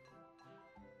Ukraine.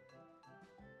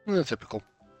 Typical.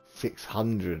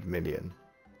 600 million.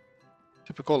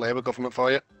 Typical Labour government for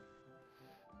you.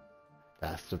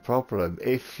 That's the problem.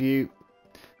 If you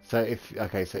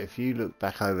look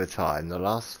back over time, the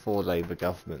last 4 Labour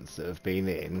governments that have been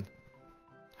in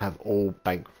have all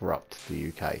bankrupted the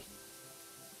UK.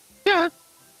 Yeah.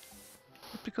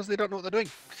 Because they don't know what they're doing.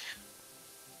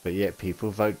 But yet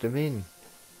people vote them in.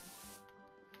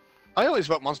 I always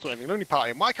vote Monster Living, the only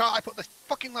party. Why can't I put this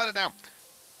fucking ladder down?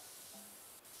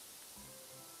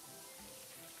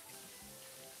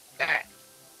 There.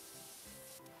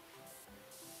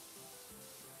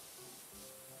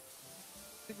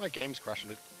 I think my game's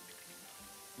crashing.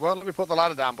 Well, let me put the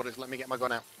ladder down, buddies. Let me get my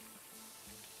gun out.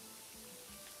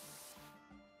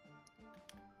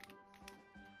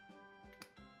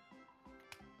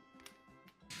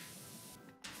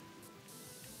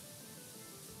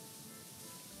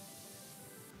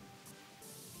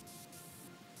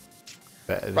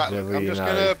 Better Right, than I'm just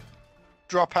gonna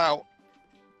drop out.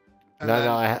 And no, then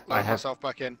I load have myself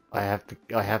back in. I have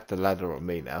the ladder on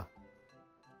me now.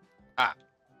 Ah.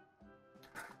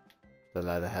 The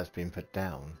ladder has been put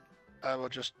down. I will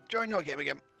just join your game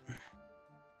again.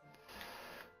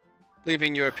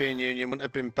 Leaving European Union wouldn't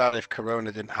have been bad if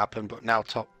Corona didn't happen, but now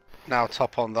top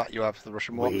on that you have the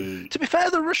Russian war. To be fair,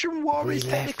 the Russian war is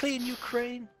technically in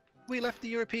Ukraine. We left the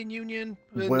European Union.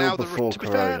 Well now before to be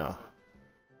Corona. Fair,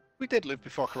 we did live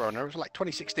before Corona. It was like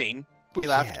 2016. We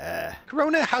left. Yeah.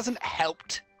 Corona hasn't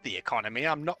helped the economy.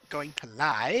 I'm not going to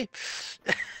lie.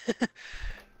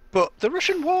 But the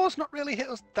Russian war's not really hit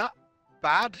us that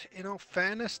bad, in all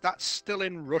fairness. That's still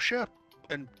in Russia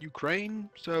and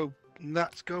Ukraine, so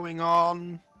that's going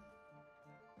on.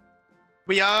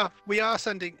 We are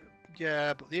sending,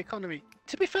 yeah, but the economy,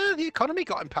 to be fair, the economy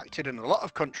got impacted in a lot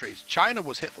of countries. China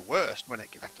was hit the worst when it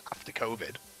after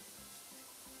COVID.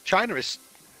 China's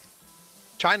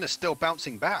still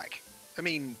bouncing back. I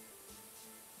mean,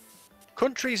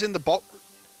 countries in the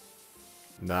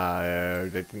No,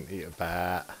 they didn't eat a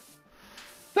bat.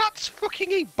 That's fucking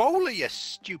Ebola, you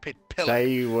stupid pillar.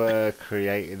 They were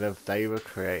creating a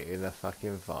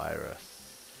fucking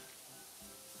virus.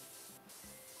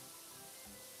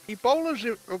 Ebola's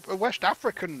a West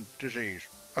African disease,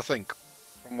 I think,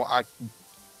 from what I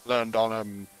learned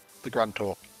on the Grand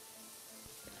Tour.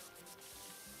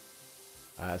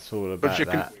 It's all about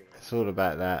that. It's all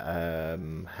about that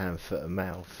hand, foot, and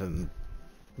mouth and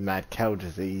mad cow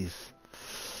disease.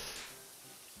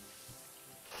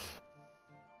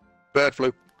 Bird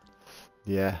flu.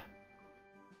 Yeah.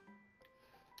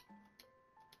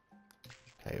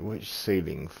 Okay, which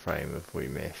ceiling frame have we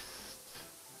missed?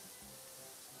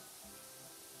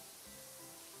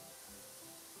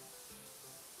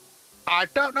 I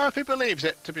don't know if he believes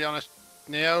it, to be honest,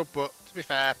 Neo, but to be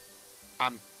fair,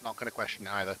 I'm not going to question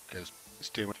it either, because it's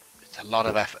too much. It's a lot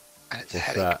of effort, and it's a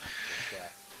headache. That?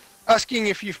 Asking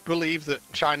if you believe that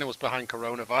China was behind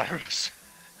coronavirus.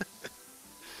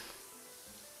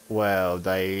 Well,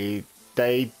 they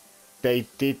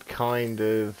did kind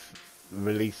of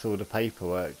release all the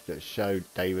paperwork that showed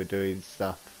they were doing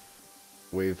stuff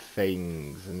with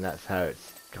things, and that's how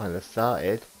it's kind of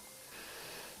started.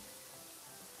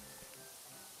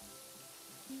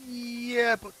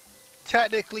 Yeah, but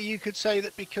technically you could say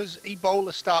that because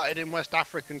Ebola started in West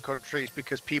African countries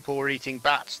because people were eating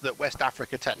bats, that West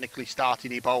Africa technically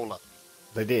started Ebola.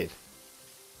 They did.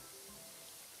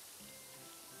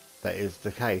 That is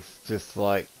the case, just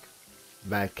like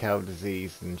mad cow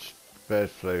disease and bird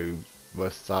flu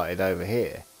were started over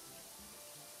here.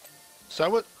 So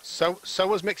was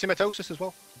myxomatosis as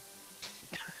well.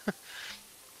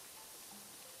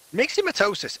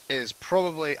 Myxomatosis is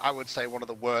probably, I would say, one of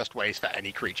the worst ways for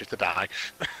any creature to die.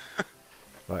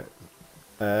 Right.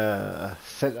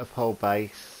 Centre pole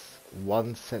base,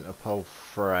 one centre pole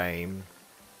frame,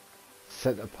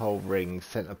 centre pole ring,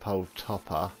 centre pole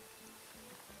topper,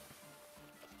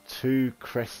 2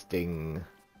 cresting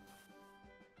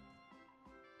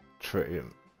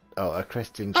trim. Oh, a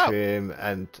cresting trim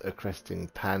and a cresting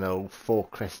panel, 4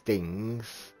 crestings.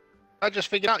 I just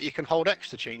figured out you can hold X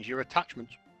to change your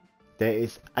attachments. There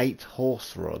is 8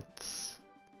 horse rods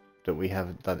that we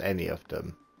haven't done any of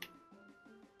them.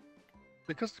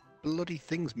 Because the bloody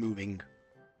thing's moving.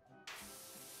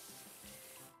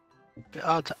 A bit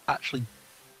hard to actually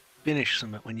finish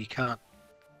something when you can't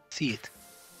see it.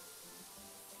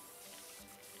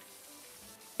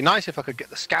 Be nice if I could get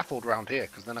the scaffold round here,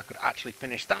 because then I could actually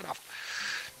finish that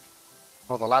off.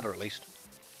 Or the ladder, at least.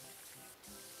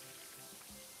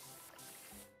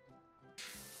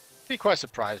 Be quite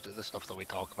surprised at the stuff that we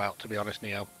talk about, to be honest,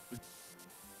 Neo. It's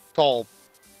all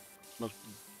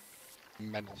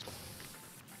mental stuff.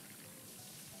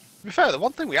 To be fair, the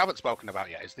one thing we haven't spoken about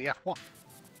yet is the F1.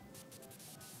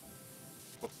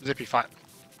 Well, Zippy fight.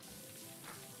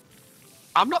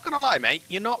 I'm not going to lie, mate.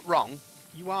 You're not wrong.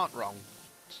 You aren't wrong.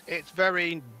 It's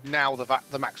very now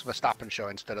the Max Verstappen show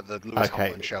instead of the Lewis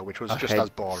Hamilton show, which was just as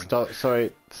boring.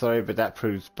 Sorry, but that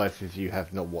proves both of you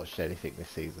have not watched anything this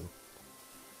season.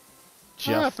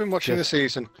 I've been watching the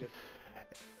season.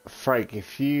 Frank,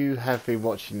 if you have been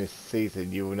watching this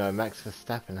season, you will know Max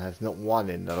Verstappen has not won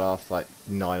in the last,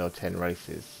 9 or 10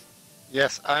 races.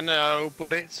 Yes, I know,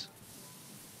 but it's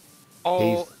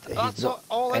that's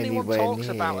all anyone talks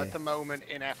about at the moment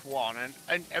in F1,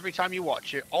 and every time you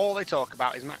watch it, all they talk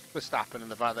about is Max Verstappen and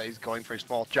the fact that he's going for his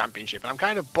 4th championship, and I'm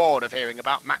kind of bored of hearing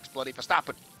about Max bloody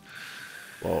Verstappen.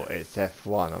 Well, it's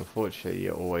F1. Unfortunately,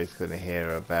 you're always going to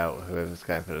hear about whoever's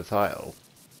going for the title.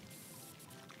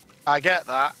 I get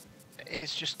that.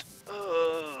 It's just...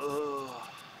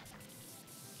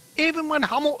 Even when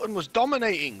Hamilton was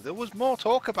dominating, there was more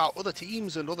talk about other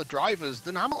teams and other drivers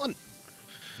than Hamilton.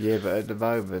 Yeah, but at the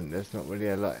moment, there's not really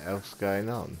a lot else going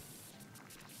on.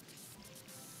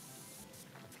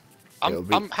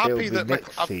 I'm happy that...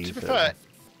 to be season. fair,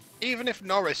 even if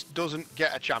Norris doesn't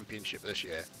get a championship this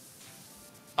year,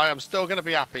 I am still going to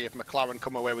be happy if McLaren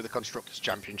come away with the Constructors'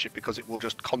 Championship, because it will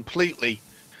just completely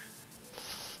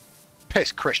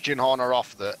piss Christian Horner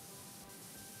off that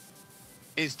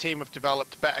his team have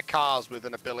developed better cars with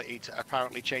an ability to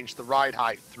apparently change the ride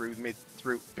height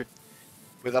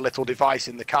with a little device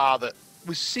in the car that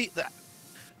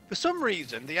for some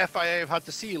reason the FIA have had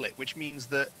to seal it, which means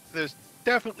that there's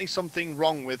definitely something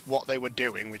wrong with what they were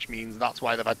doing, which means that's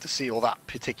why they've had to seal that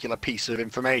particular piece of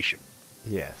information.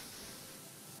 Yes.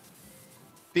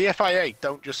 The FIA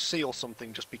don't just seal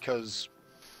something just because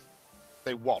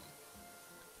they won.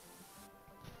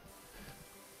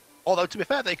 Although, to be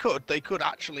fair, they could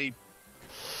actually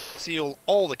seal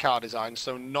all the car designs,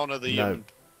 so none of the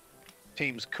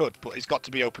teams could, but it's got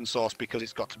to be open source because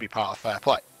it's got to be part of fair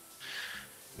play.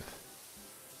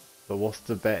 But what's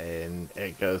the betting?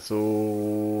 It goes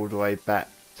all the way back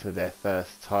to their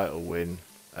first title win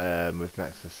with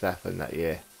Max Verstappen that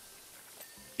year.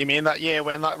 You mean that year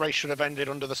when that race should have ended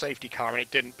under the safety car and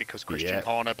it didn't because Christian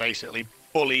Horner basically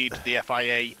bullied the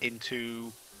FIA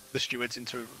into the stewards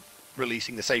into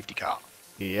releasing the safety car?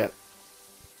 Yep.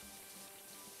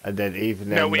 And then even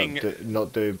then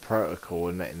not doing protocol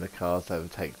and letting the cars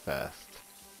overtake first.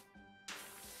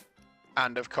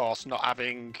 And of course not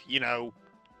having,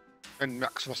 and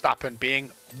Max Verstappen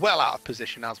being well out of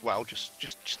position as well,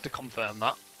 just to confirm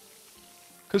that.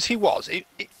 Because he was.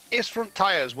 His front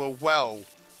tyres were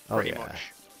pretty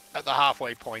much at the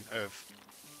halfway point of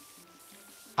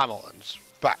Hamilton's,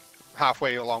 back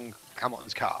halfway along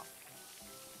Hamilton's car.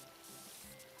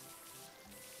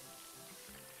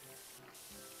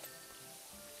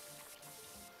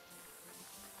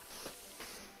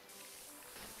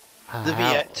 The V8.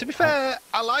 How, To be fair,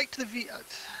 I liked the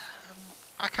V8.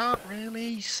 I can't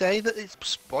really say that it's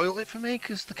spoiled it for me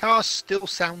because the cars still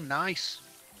sound nice.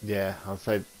 yeah, I'll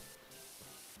say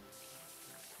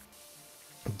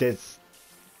there's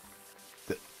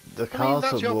the, the I mean, cars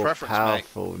are that's your more preference, mate.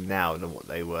 powerful now than what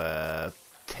they were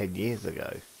 10 years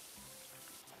ago.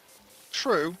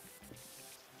 True,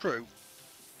 true.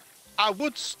 I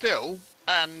would still,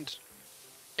 and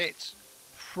it's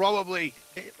probably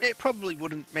it probably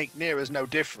wouldn't make near as no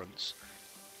difference.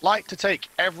 Like to take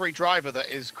every driver that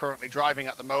is currently driving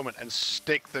at the moment and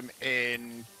stick them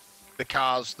in the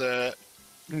cars that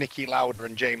Nicky Lauda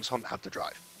and James Hunt have to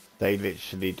drive. They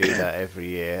literally do that every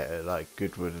year at like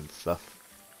Goodwood and stuff.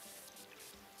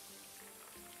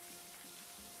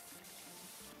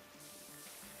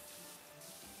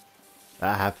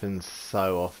 That happens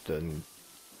so often.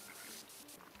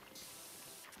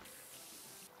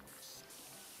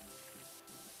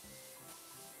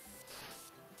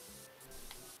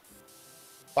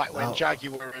 Like when Oh,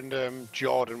 Jaguar and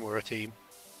Jordan were a team.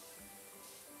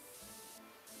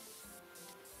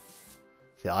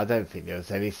 see, I don't think there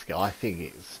was any skill. I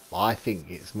think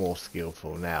it's more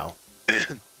skillful now.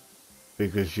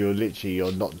 Because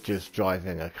you're not just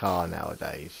driving a car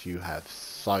nowadays. You have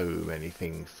so many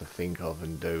things to think of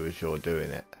and do as you're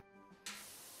doing it.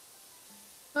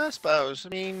 I suppose. I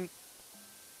mean,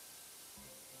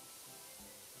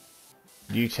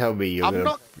 You tell me I'm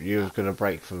not. you're gonna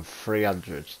brake from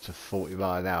 300 to 40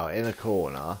 mile an hour in a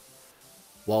corner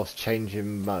whilst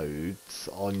changing modes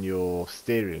on your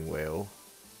steering wheel.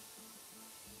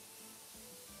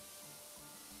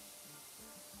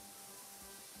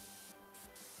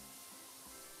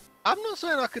 I'm not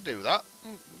saying I could do that.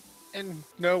 In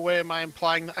no way am I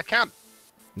implying that I can.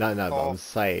 No, but Or I'm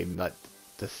saying like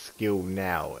the skill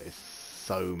now is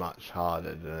so much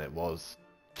harder than it was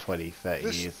 20, 30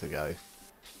 this. years ago.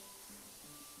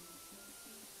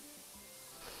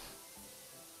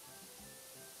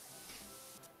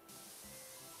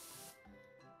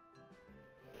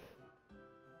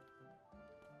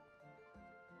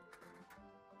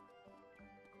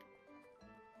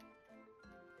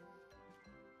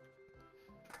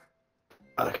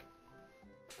 Okay.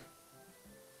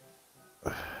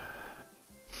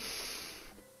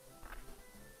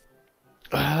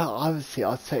 Obviously,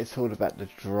 I'd say it's all about the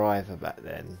driver back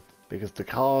then, because the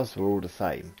cars were all the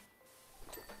same.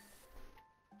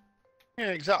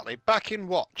 Yeah, exactly. Back in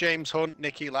what? James Hunt,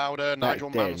 Nicky Lauda, Back Nigel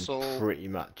then, Mansell. pretty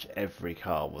much every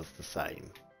car was the same.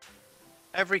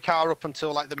 Every car up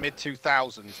until like the mid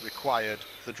 2000s required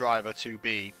the driver to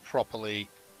be properly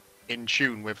in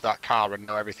tune with that car and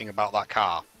know everything about that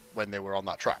car when they were on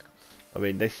that track. I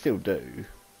mean, they still do.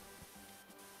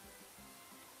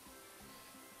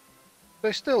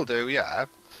 They still do, yeah,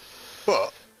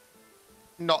 but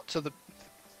not to the.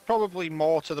 Probably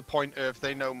more to the point of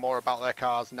they know more about their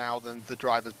cars now than the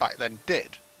drivers back then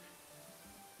did.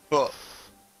 But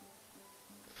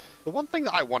the one thing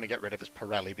that I want to get rid of is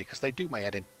Pirelli because they do my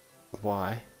head in.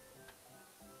 Why?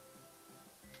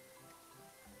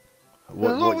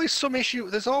 There's always some issue.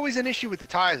 There's always an issue with the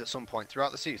tyres at some point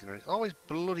throughout the season, and it's always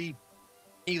bloody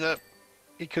either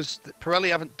because Pirelli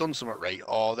haven't done something right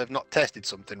or they've not tested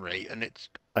something right, and it's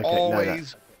Okay,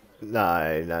 always.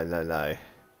 no.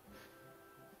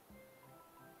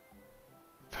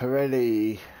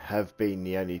 Pirelli have been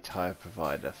the only tyre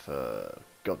provider for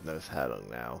God knows how long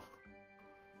now.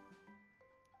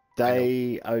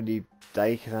 They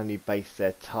can only base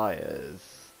their tyres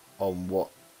on what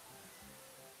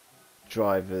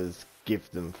drivers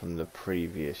give them from the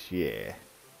previous year.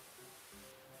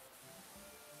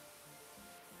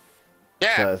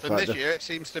 Yeah, So and this year it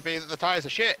seems to be that the tyres are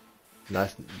shit. No,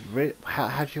 really,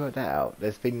 how do you work that out?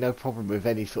 There's been no problem with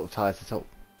any sort of tyres at all.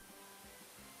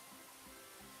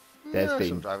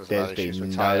 Some drivers have had issues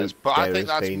with tyres, but I think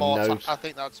that's more. I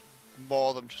think that's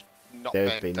more than just not paying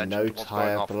There's been attention no to what's going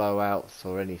tyre off. blowouts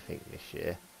or anything this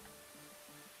year.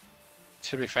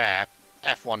 To be fair,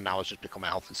 F1 now has just become a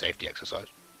health and safety exercise.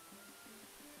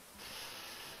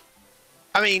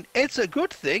 I mean, it's a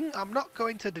good thing. I'm not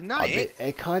going to deny it.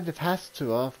 It kind of has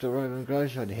to after Roman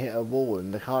Grosjean hit a wall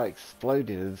and the car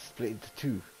exploded and split into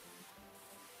two.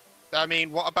 I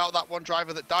mean, what about that one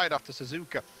driver that died after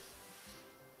Suzuka?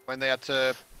 When they had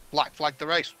to black flag the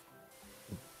race?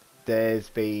 There's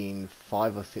been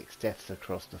 5 or 6 deaths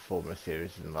across the Formula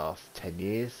Series in the last 10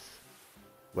 years.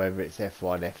 Whether it's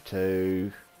F1,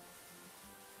 F2...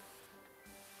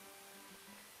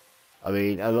 I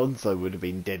mean, Alonso would have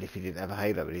been dead if he didn't have a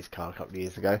halo in his car a couple of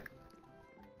years ago.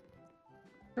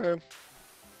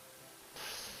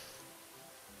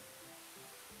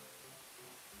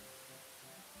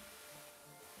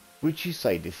 Would you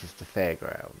say this is the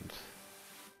fairground?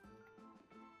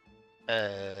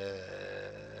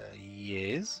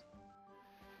 Yes.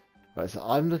 Right, so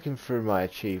I'm looking through my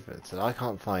achievements and I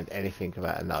can't find anything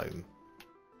about a gnome.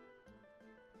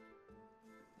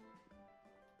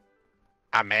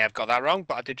 I may have got that wrong,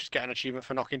 but I did just get an achievement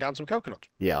for knocking down some coconuts.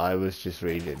 Yeah, I was just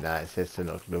reading that. It says to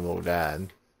knock them all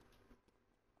down.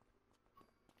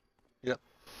 Yep.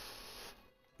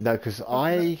 No, because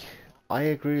I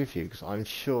agree with you, because I'm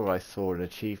sure I saw an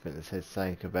achievement that said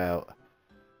something about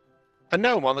A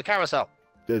gnome on the carousel.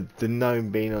 the gnome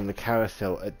being on the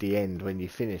carousel at the end when you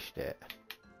finished it.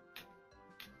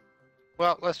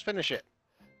 Well, let's finish it.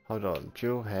 Hold on,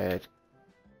 jewel head.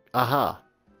 Aha!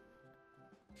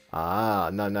 Ah,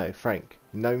 no, Frank.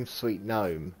 Gnome sweet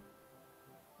gnome.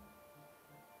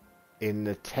 In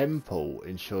the temple,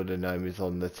 ensure the gnome is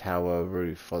on the tower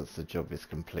roof once the job is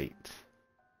complete.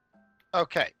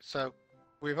 Okay, so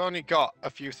we've only got a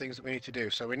few things that we need to do.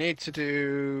 So we need to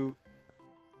do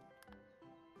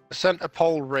the center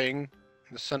pole ring,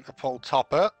 the center pole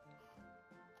topper.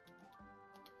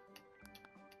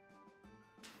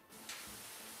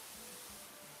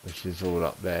 Which is all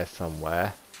up there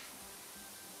somewhere.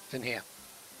 It's in here.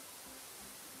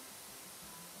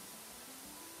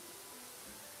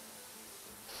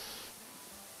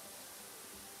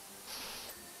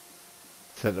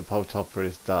 Centre pole topper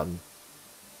is done.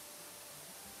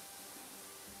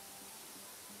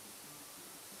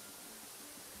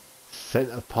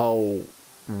 Centre pole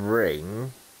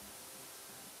ring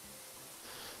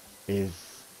is...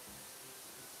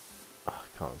 Oh,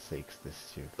 I can't see because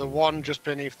this is... The one just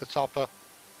beneath the topper.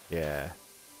 Yeah.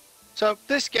 So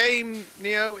this game,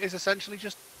 Neo, is essentially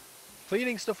just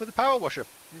cleaning stuff with a power washer.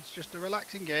 It's just a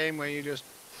relaxing game where you just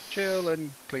chill and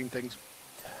clean things.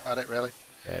 At it, really.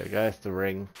 There we go, it's the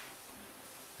ring.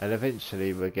 And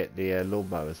eventually we'll get the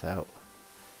lawnmowers out.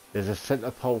 There's a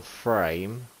centre pole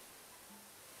frame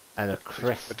and a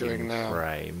cresting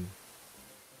frame.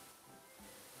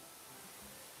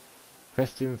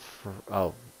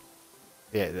 Oh.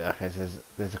 Yeah, okay, so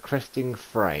there's a cresting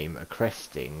frame, a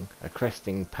cresting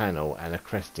panel, and a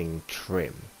cresting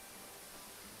trim.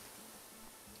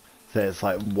 So it's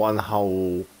like one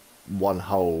whole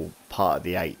part of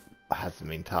the 8 hasn't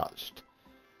been touched.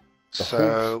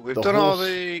 So we've done all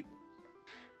the...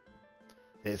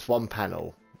 It's one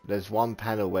panel. There's one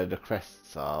panel where the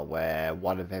crests are, where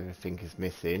one of everything is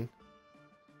missing.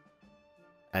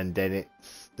 And then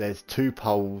there's 2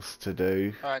 poles to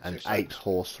do, Right, and 2 8 seconds.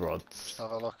 horse rods. Just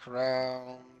have a look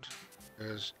around.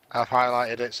 Because I've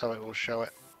highlighted it so it will show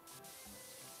it.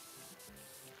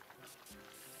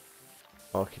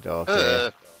 Okie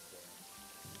dokie.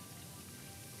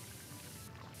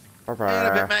 In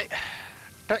a bit, mate.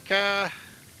 Take care.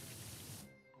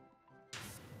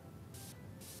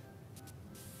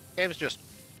 Game's just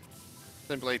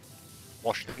simply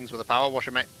wash things with a power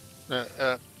washer, mate.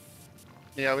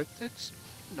 You know, it's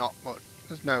not much.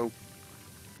 There's no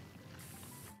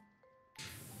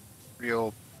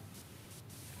real,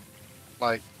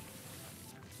 like...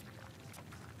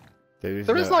 There is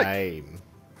There no is, like... aim.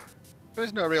 There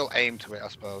is no real aim to it, I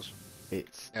suppose.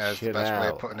 It's Yeah, that's the chill best way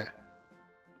out. of putting it.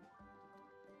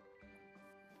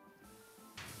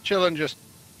 Chill and just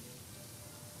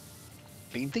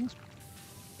clean things,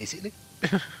 basically.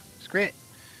 It's great.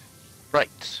 Right.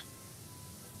 It's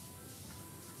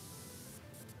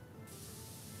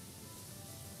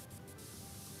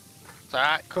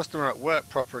alright, customer at work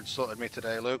proper insulted me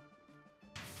today, Luke.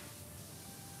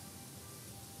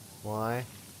 Why?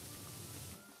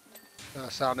 I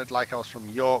sounded like I was from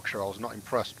Yorkshire, I was not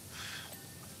impressed.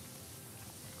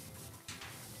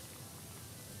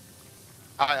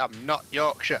 I am not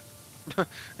Yorkshire.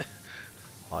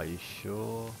 Are you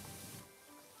sure?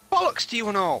 Bollocks to you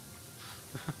and all.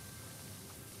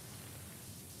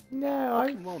 No,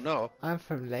 Fucking won't know. I'm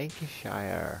from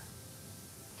Lancashire.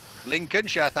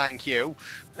 Lincolnshire, thank you.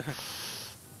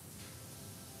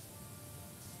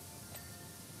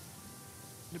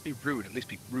 It'd be rude, at least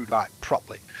be rude like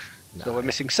properly. No. So we're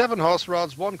missing 7 horse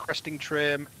rods, 1 cresting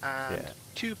trim, and Yeah.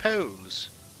 2 poles.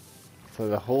 So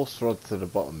the horse rod to the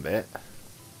bottom bit.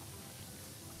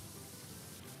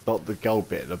 Not the gold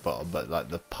bit at the bottom, but like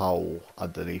the pole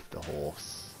underneath the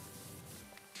horse.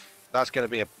 That's going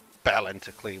to be a bellend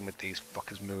to clean with these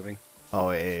fuckers moving. Oh,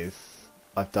 it is.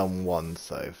 I've done 1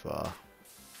 so far.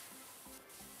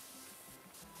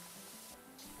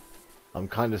 I'm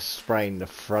kind of spraying the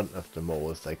front of them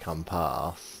all as they come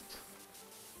past.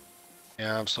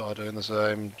 Yeah, I'm sort of doing the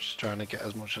same, just trying to get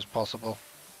as much as possible.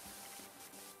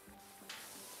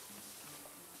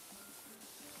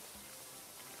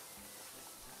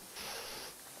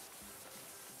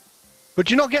 Would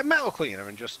you not get metal cleaner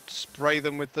and just spray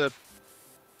them with the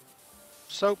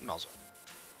soap nozzle?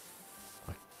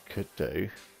 Could do.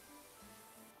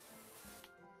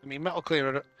 I mean, metal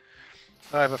cleaner.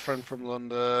 I have a friend from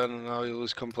London, and I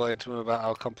always complain to him about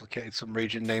how complicated some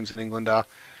region names in England are.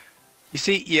 You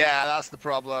see, yeah, that's the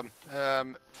problem. I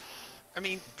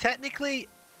mean, technically,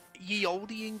 ye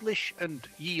olde English and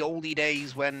ye olde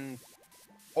days when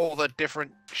all the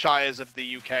different shires of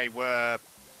the UK were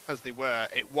as they were,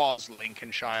 it was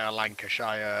Lincolnshire,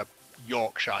 Lancashire,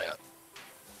 Yorkshire.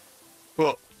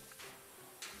 But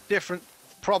different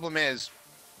problem is,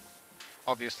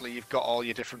 obviously, you've got all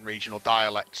your different regional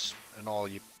dialects and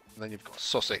then you've got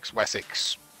Sussex,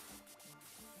 Wessex,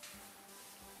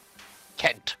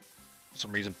 Kent, for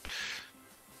some reason.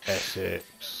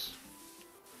 Essex.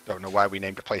 Don't know why we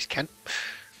named a place Kent.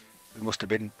 We must have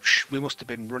been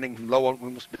running low on.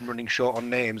 We must have been running short on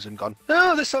names and gone.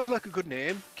 Oh, this sounds like a good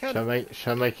name. Kent.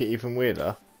 Shall I make it even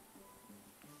weirder?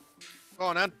 Go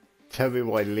on, Ed. Tell me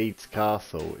why Leeds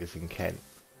Castle is in Kent.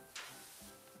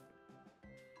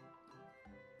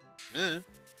 Yeah.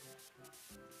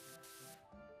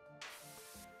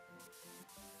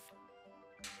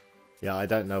 Yeah, I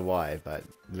don't know why, but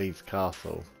Leeds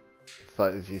Castle.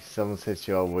 But if someone says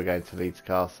to you, "Oh, we're going to Leeds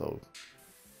Castle,"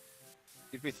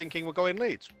 You'd be thinking we're going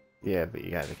Leeds. yeah, but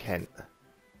you're going to Kent.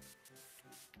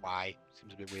 Why?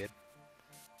 Seems a bit weird.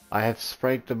 I have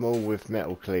sprayed them all with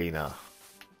metal cleaner,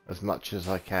 as much as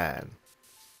I can.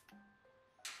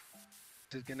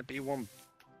 There's going to be one.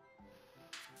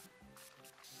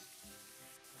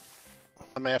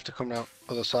 I may have to come out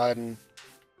other side and.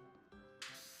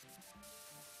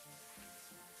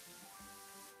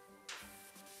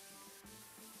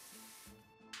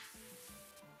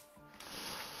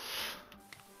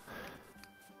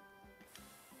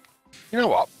 You know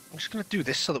what? I'm just going to do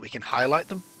this so that we can highlight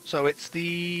them. So it's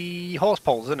the horse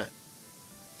poles, isn't it?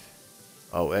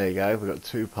 Oh, there you go. We've got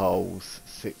 2 poles,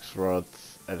 6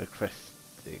 rods, and a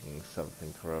cresting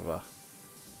something or other.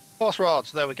 Horse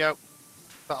rods, there we go.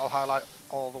 That'll highlight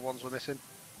all the ones we're missing.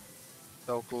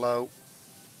 So glow.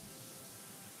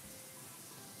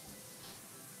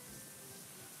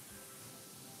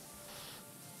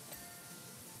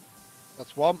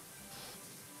 That's one.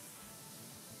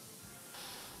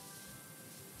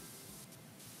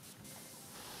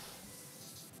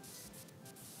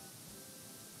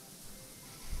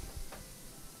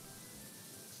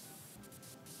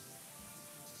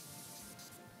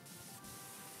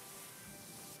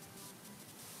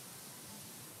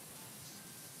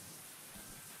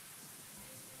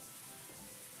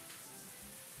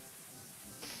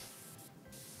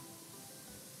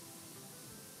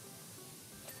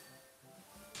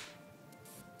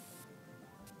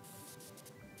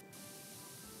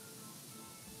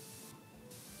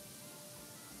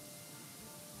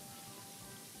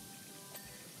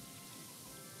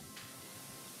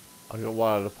 I've got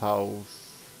 1 of the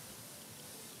poles.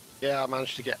 Yeah, I've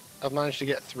managed to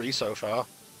get 3 so far.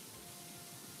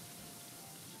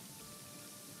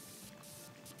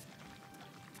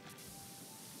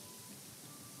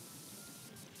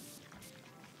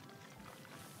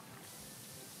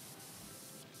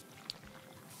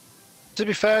 To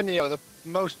be fair, Neo, the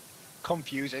most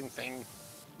confusing thing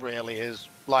really is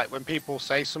like when people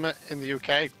say something in the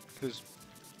UK, because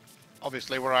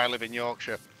obviously where I live in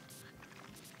Yorkshire,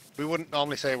 we wouldn't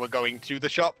normally say we're going to the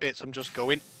shop. It's I'm just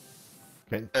going.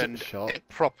 Going to the shop.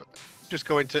 Just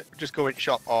go into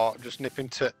shop or just nip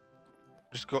into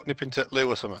loo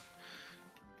or something.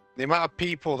 The amount of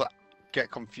people that get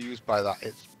confused by that,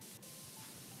 it's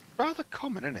rather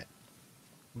common, isn't it?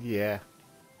 Yeah.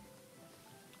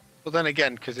 But then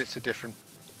again, because it's a different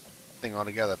thing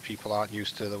altogether, people aren't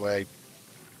used to the way.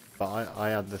 But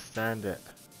I understand it.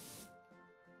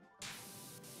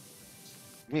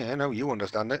 Yeah, no, you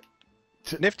understand it.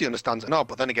 Nifty understands it, no,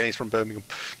 but then again, he's from Birmingham.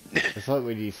 It's like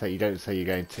when you don't say you're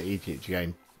going to Egypt,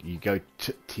 you go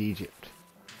to Egypt.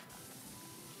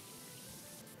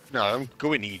 No, I'm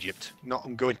going Egypt. Not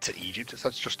I'm going to Egypt.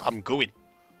 That's just I'm going.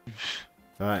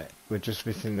 Right, we're just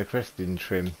missing the cresting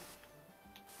trim.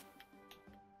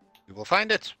 We will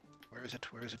find it. Where is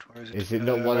it? Where is it? Where is it? Is it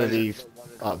not one of these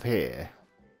up here?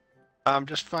 I'm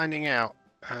just finding out.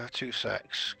 2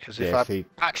 secs, because if Yeah, I see,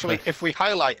 actually, if we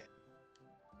highlight it,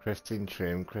 cresting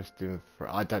trim,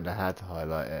 I don't know how to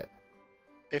highlight it.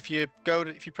 if you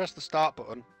press the start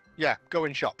button, yeah, go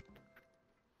in shop.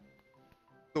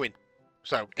 Go in.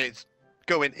 So it's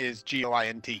going is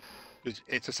GOINT, because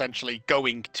it's essentially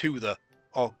going to the.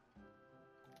 Oh,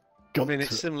 I mean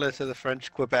it's similar to the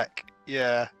French Quebec.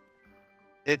 Yeah,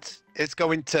 it's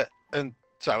going to, and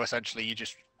so essentially you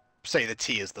just say the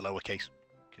T as the lowercase,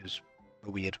 because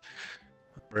we're weird.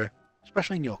 area,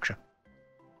 especially in Yorkshire.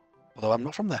 Although I'm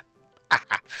not from there.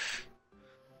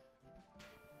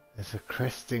 There's a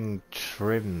cresting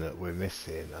trim that we're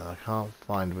missing, and I can't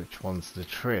find which one's the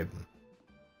trim.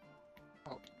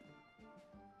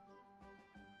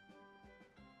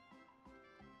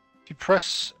 If you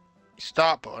press the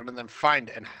start button and then find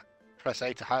it and press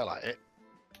A to highlight it,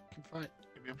 you'll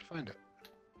be able to find it.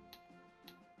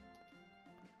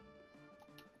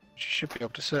 You should be able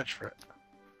to search for it.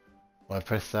 Well, I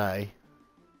press A.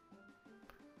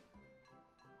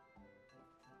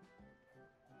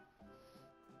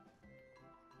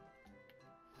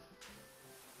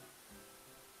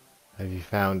 Have you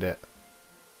found it?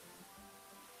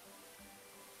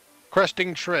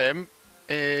 Cresting trim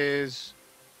is,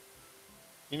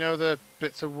 you know, the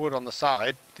bits of wood on the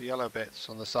side, the yellow bits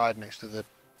on the side next to the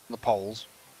poles.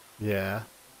 Yeah.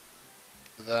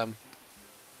 Them.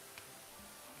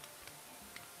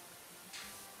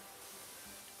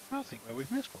 I think where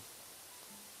we've missed one.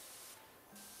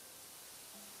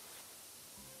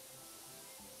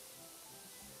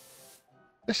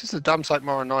 This is a damn sight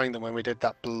more annoying than when we did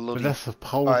that bloody But that's a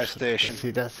pole fire station.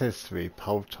 See, that says to be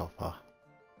pole topper.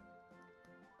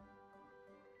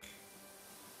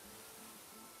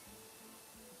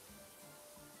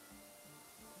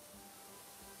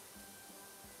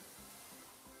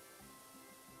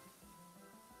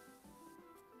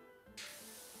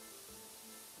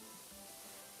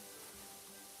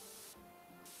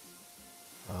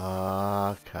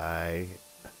 Okay.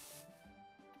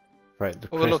 Right,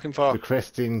 What we're looking for. The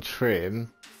cresting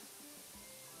trim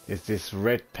is this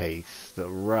red piece that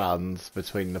runs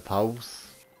between the poles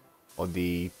on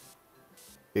the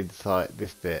inside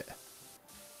this bit.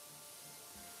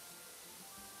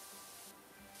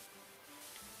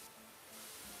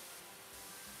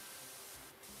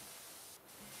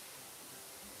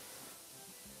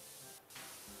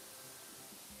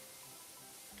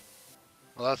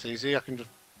 Well, that's easy. I can just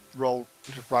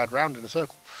ride round in a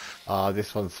circle. Ah,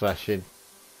 this one's flashing.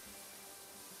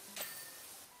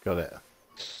 Got it.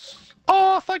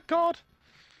 Oh, thank God!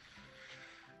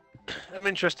 I'm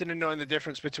interested in knowing the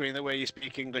difference between the way you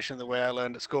speak English and the way I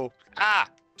learned at school.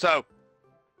 So,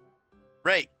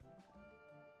 Ray,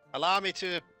 allow me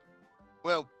to,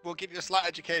 well, we'll give you a slight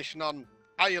education on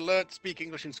how you learnt to speak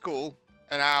English in school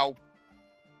and how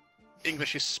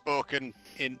English is spoken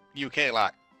in UK,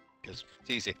 like, because it's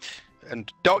easy.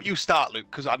 And don't you start, Luke,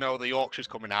 because I know the Yorkshire's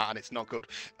coming out and it's not good.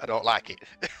 I don't like it.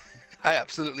 I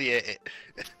absolutely hate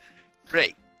it.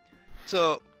 Right.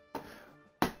 So,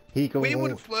 He gonna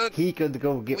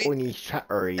go get we- one of these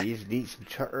chatteries and eat some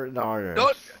chatter and iron.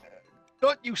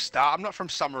 Don't you start. I'm not from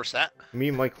Somerset. Me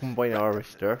and my combine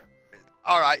harvester.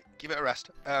 All right, give it a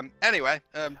rest. Anyway,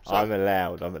 so I'm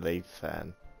allowed. I'm a Leeds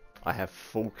fan. I have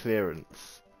full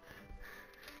clearance.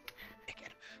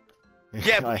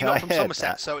 yeah, but you're not from heard Somerset,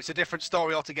 that. so it's a different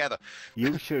story altogether.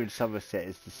 Yorkshire and Somerset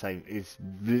is the same. It's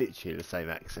literally the same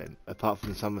accent. Apart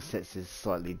from Somerset's is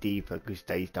slightly deeper because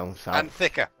stays down south. And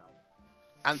thicker.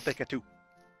 And thicker too.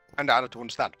 And harder to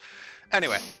understand.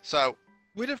 Anyway, so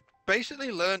we'd have basically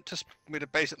learned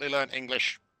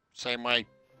English same way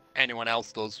anyone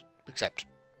else does, except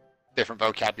different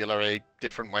vocabulary,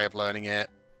 different way of learning it.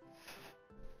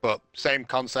 But same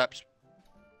concepts.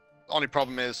 Only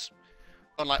problem is,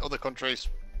 unlike other countries,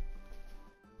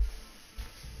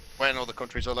 when other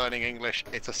countries are learning English,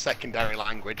 it's a secondary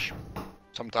language.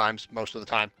 Sometimes, most of the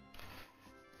time.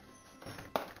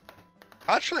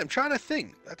 Actually, I'm trying to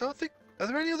think. I don't think... Are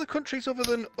there any other countries other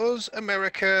than us,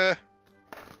 America,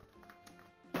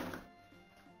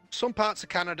 some parts of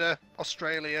Canada,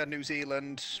 Australia, New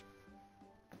Zealand,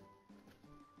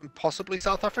 and possibly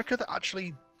South Africa that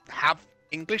actually have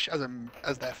English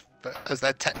as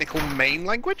their technical main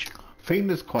language? I think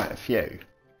there's quite a few.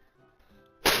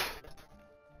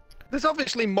 There's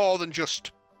obviously more than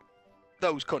just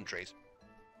those countries.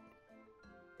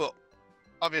 But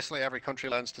obviously every country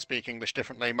learns to speak English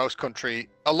differently.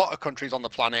 A lot of countries on the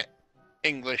planet,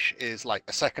 English is like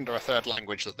a second or a third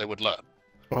language that they would learn.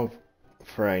 Oh,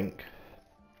 Frank.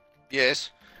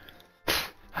 Yes.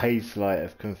 Hazelight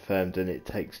have confirmed and it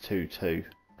takes 2-2.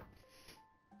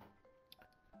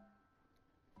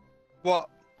 What?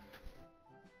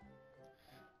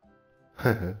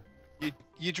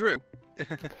 You drew?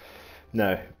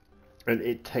 No. And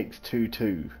it takes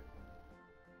 2-2.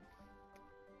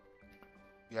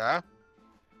 Yeah.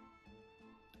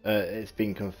 It's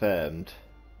been confirmed.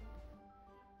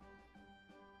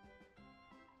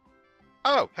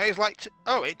 Oh,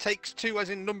 it takes 2 as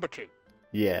in number 2.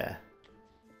 Yeah.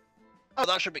 Oh,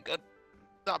 that should be good.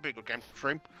 That'll be a good game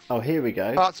for him. Oh, here we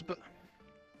go. Parts,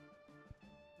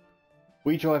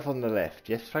 We drive on the left,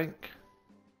 yes, Frank?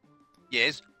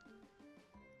 Yes.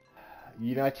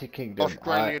 United Kingdom.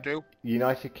 Australia do.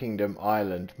 United Kingdom,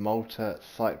 Ireland, Malta,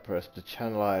 Cyprus, the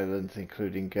Channel Islands,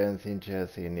 including Guernsey and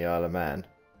Jersey, and the Isle of Man.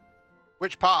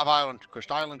 Which part of Ireland? Because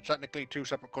Ireland's technically two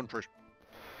separate countries.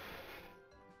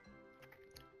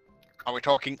 Are we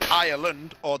talking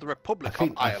Ireland or the Republic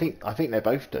of Ireland? I think they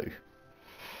both do.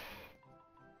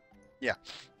 Yeah.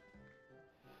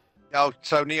 Oh,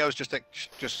 so Neo's just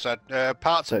said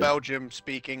parts of Belgium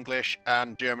speak English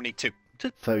and Germany too.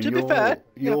 So to be fair,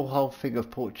 your whole thing of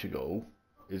Portugal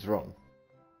is wrong.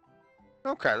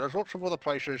 Okay, there's lots of other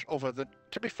places other than.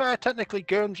 To be fair, technically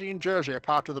Guernsey and Jersey are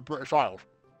part of the British Isles.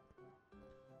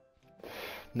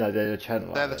 No, they're the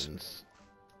Channel Islands.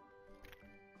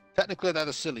 Technically, they're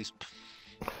the Scillies.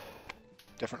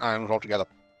 Different islands altogether.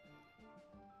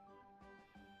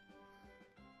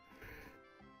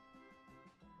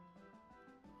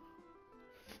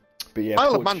 But yeah,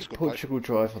 Portugal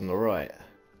drive on the right.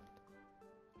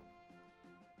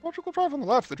 Portugal drive on the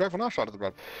left. They drive on our side of the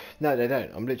road. No, they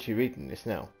don't. I'm literally reading this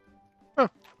now. Oh,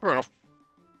 fair enough.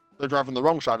 They're driving the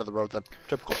wrong side of the road then.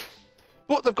 Typical.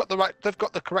 But they've got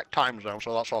the correct time zone,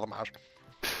 so that's all that matters.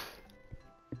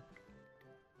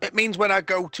 It means when I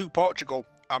go to Portugal,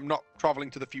 I'm not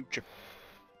travelling to the future.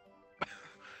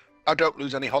 I don't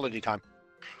lose any holiday time.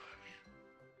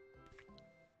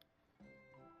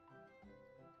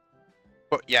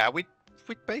 But yeah, we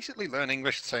basically learn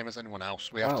English the same as anyone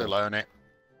else. We have to learn it.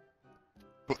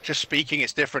 But just speaking,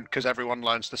 it's different because everyone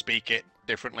learns to speak it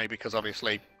differently because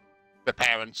obviously the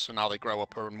parents and how they grow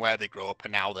up and where they grow up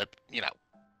and now they're, you know.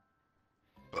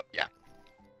 But yeah.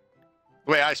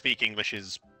 The way I speak English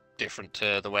is different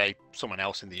to the way someone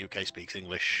else in the UK speaks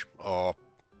English or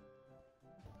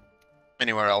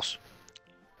anywhere else.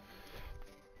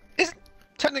 Isn't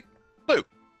technically Lou?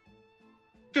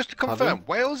 Just to confirm,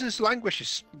 Wales's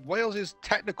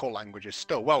technical language is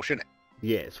still Welsh, isn't it?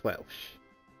 Yeah, it's Welsh.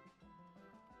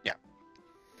 Yeah.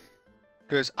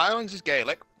 Because Ireland's is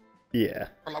Gaelic. Yeah.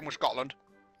 Along with Scotland.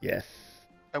 Yes.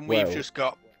 And we've just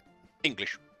got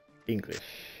English. English.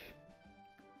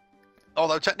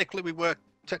 Although technically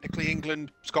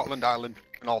England, Scotland, Ireland,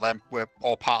 and all them were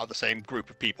all part of the same group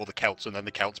of people, the Celts, and then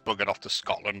the Celts buggered off to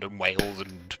Scotland and Wales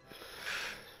and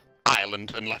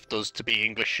Ireland and left us to be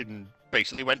English and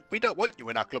basically went, we don't want you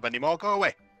in our club anymore, go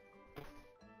away.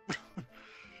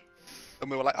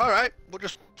 And we were like, alright, we'll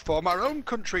just form our own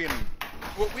country and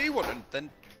what we want and then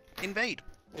invade.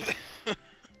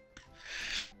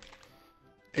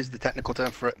 Is the technical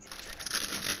term for it.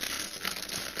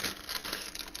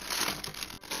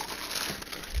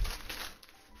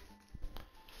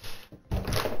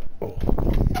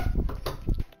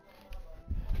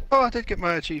 Oh, I did get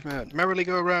my achievement. Merrily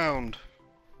go around.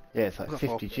 Yeah, it's like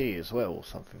 50G as well or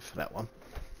something for that one.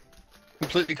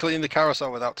 Completely clean the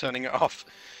carousel without turning it off.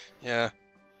 Yeah.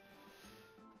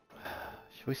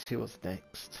 Shall we see what's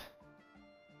next?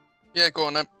 Yeah, go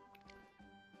on then.